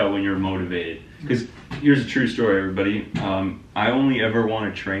can't work out when you're motivated. Because here's a true story, everybody. I only ever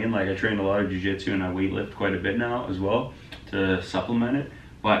want to train, like I trained a lot of jiu-jitsu and I weightlift quite a bit now as well to supplement it,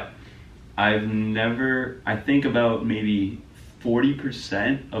 but I've never, I think about maybe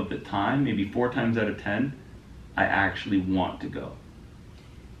 40% of the time, maybe 4 times out of 10, I actually want to go.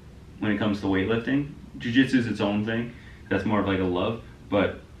 When it comes to weightlifting, jiu-jitsu is its own thing. That's more of like a love.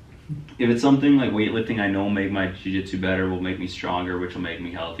 But if it's something like weightlifting I know will make my jiu-jitsu better, will make me stronger, which will make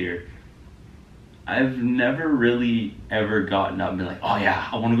me healthier, I've never really ever gotten up and been like, oh yeah,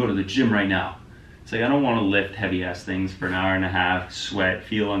 I want to go to the gym right now. It's like I don't want to lift heavy ass things for an hour and a half, sweat,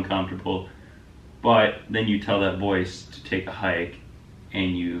 feel uncomfortable. But then you tell that voice to take a hike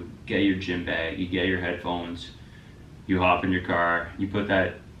and you get your gym bag, you get your headphones, you hop in your car, you put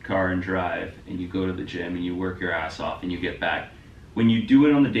that car in drive and you go to the gym and you work your ass off and you get back. When you do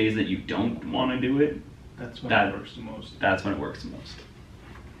it on the days that you don't want to do it, that's when it works the most. That's when it works the most.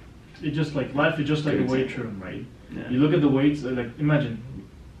 It's just like life is just like a weight room, right? Yeah. You look at the weights, like imagine,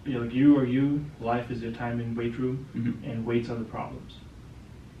 you know, like you, life is your time in weight room, and weights are the problems.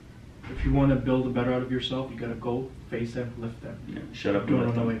 If you want to build a better out of yourself, you gotta go face them, lift them. Yeah. Shut up. Don't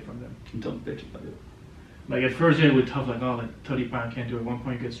run away from them. Don't bitch about it. Like at first, it was tough. Like, oh, like 35 can't do it. At one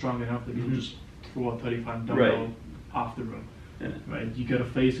point, you get strong enough that you just throw a 35 dumbbell off the room. Yeah. Right? You gotta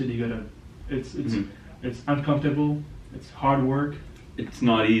face it. You gotta. It's uncomfortable. It's hard work. It's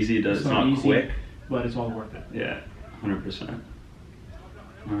not easy. It's not easy, quick, but it's all worth it. Yeah, 100%.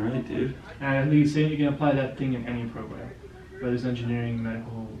 All right, dude. And you say you can apply that thing in any program, whether it's engineering,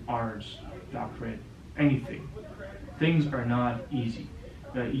 medical, arts, doctorate, anything. Things are not easy.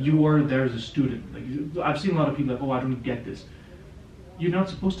 You are there as a student. Like I've seen a lot of people like, oh, I don't get this. You're not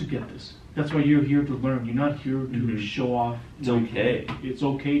supposed to get this. That's why you're here to learn. You're not here to show off. It's okay. It's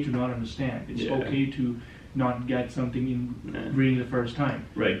okay to not understand. It's okay to not get something in reading the first time.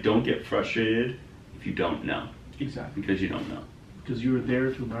 Right. Don't get frustrated if you don't know. Exactly. Because you don't know. Because you're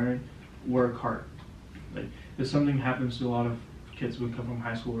there to learn, work hard. Like if something happens to a lot of kids who come from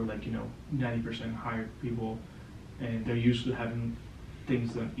high school or like, you know, 90% higher people, and they're used to having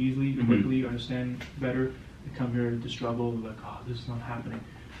things done easily, quickly, understand better. They come here to struggle, like, oh, this is not happening.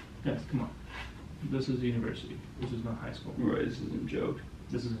 Yes, come on. This is university. This is not high school. Right, this isn't a joke.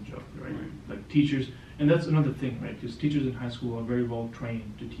 This isn't a joke, right? Like teachers, and that's another thing, right? Because teachers in high school are very well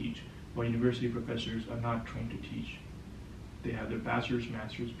trained to teach, while university professors are not trained to teach. They have their bachelor's,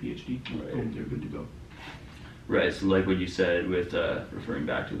 master's, PhD, boom, they're good to go. Right, so like what you said with referring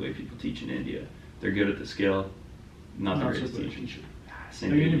back to the way people teach in India, they're good at the skill, not the greatest teaching.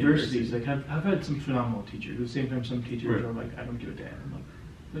 Like universities, like I've had some phenomenal teachers. At the same time, some teachers are like, I don't give a damn. I'm like,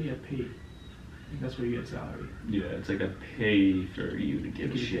 but yeah, paid. Like, that's where you get salary. Yeah, it's like I pay for you to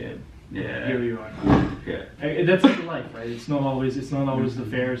give a shit. Yeah. Here you are. Yeah. That's like life, right? It's not always the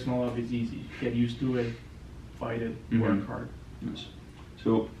fair. It's not always easy. Get used to it, fight it, work hard. Yes.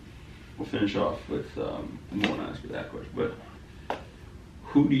 So we'll finish off with I won't ask you that question, but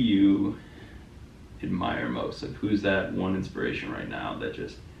who do you admire most? Like, who's that one inspiration right now that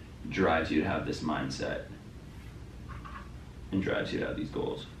just drives you to have this mindset and drives you to have these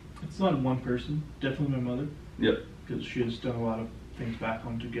goals? It's not one person. Definitely my mother. Yep. Because she has done a lot of things back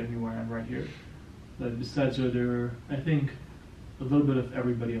home to get me where I am right here. But besides her, there are, I think, a little bit of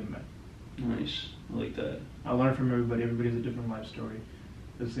everybody I've met. Nice. I like that. I learn from everybody. Everybody has a different life story.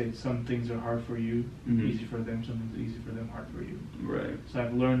 Let's say some things are hard for you, easy for them. Some things are easy for them, hard for you. Right. So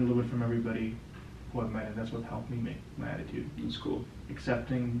I've learned a little bit from everybody who I've met, and that's what helped me make my attitude. That's cool.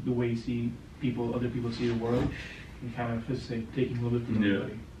 Accepting the way you see people, other people see the world, and kind of just say taking a little bit from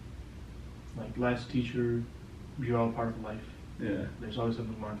everybody. Like life's teacher, you're all part of life. Yeah. There's always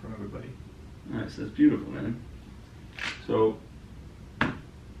something to learn from everybody. Nice. That's beautiful, man. So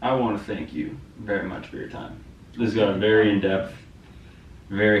I want to thank you very much for your time. This got very in-depth,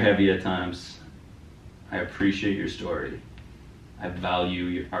 very heavy at times. I appreciate your story. I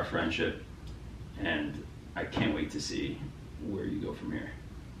value our friendship, and I can't wait to see where you go from here.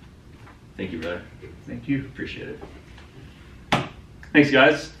 Thank you, brother. Thank you. Appreciate it. Thanks,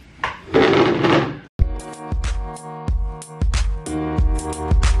 guys.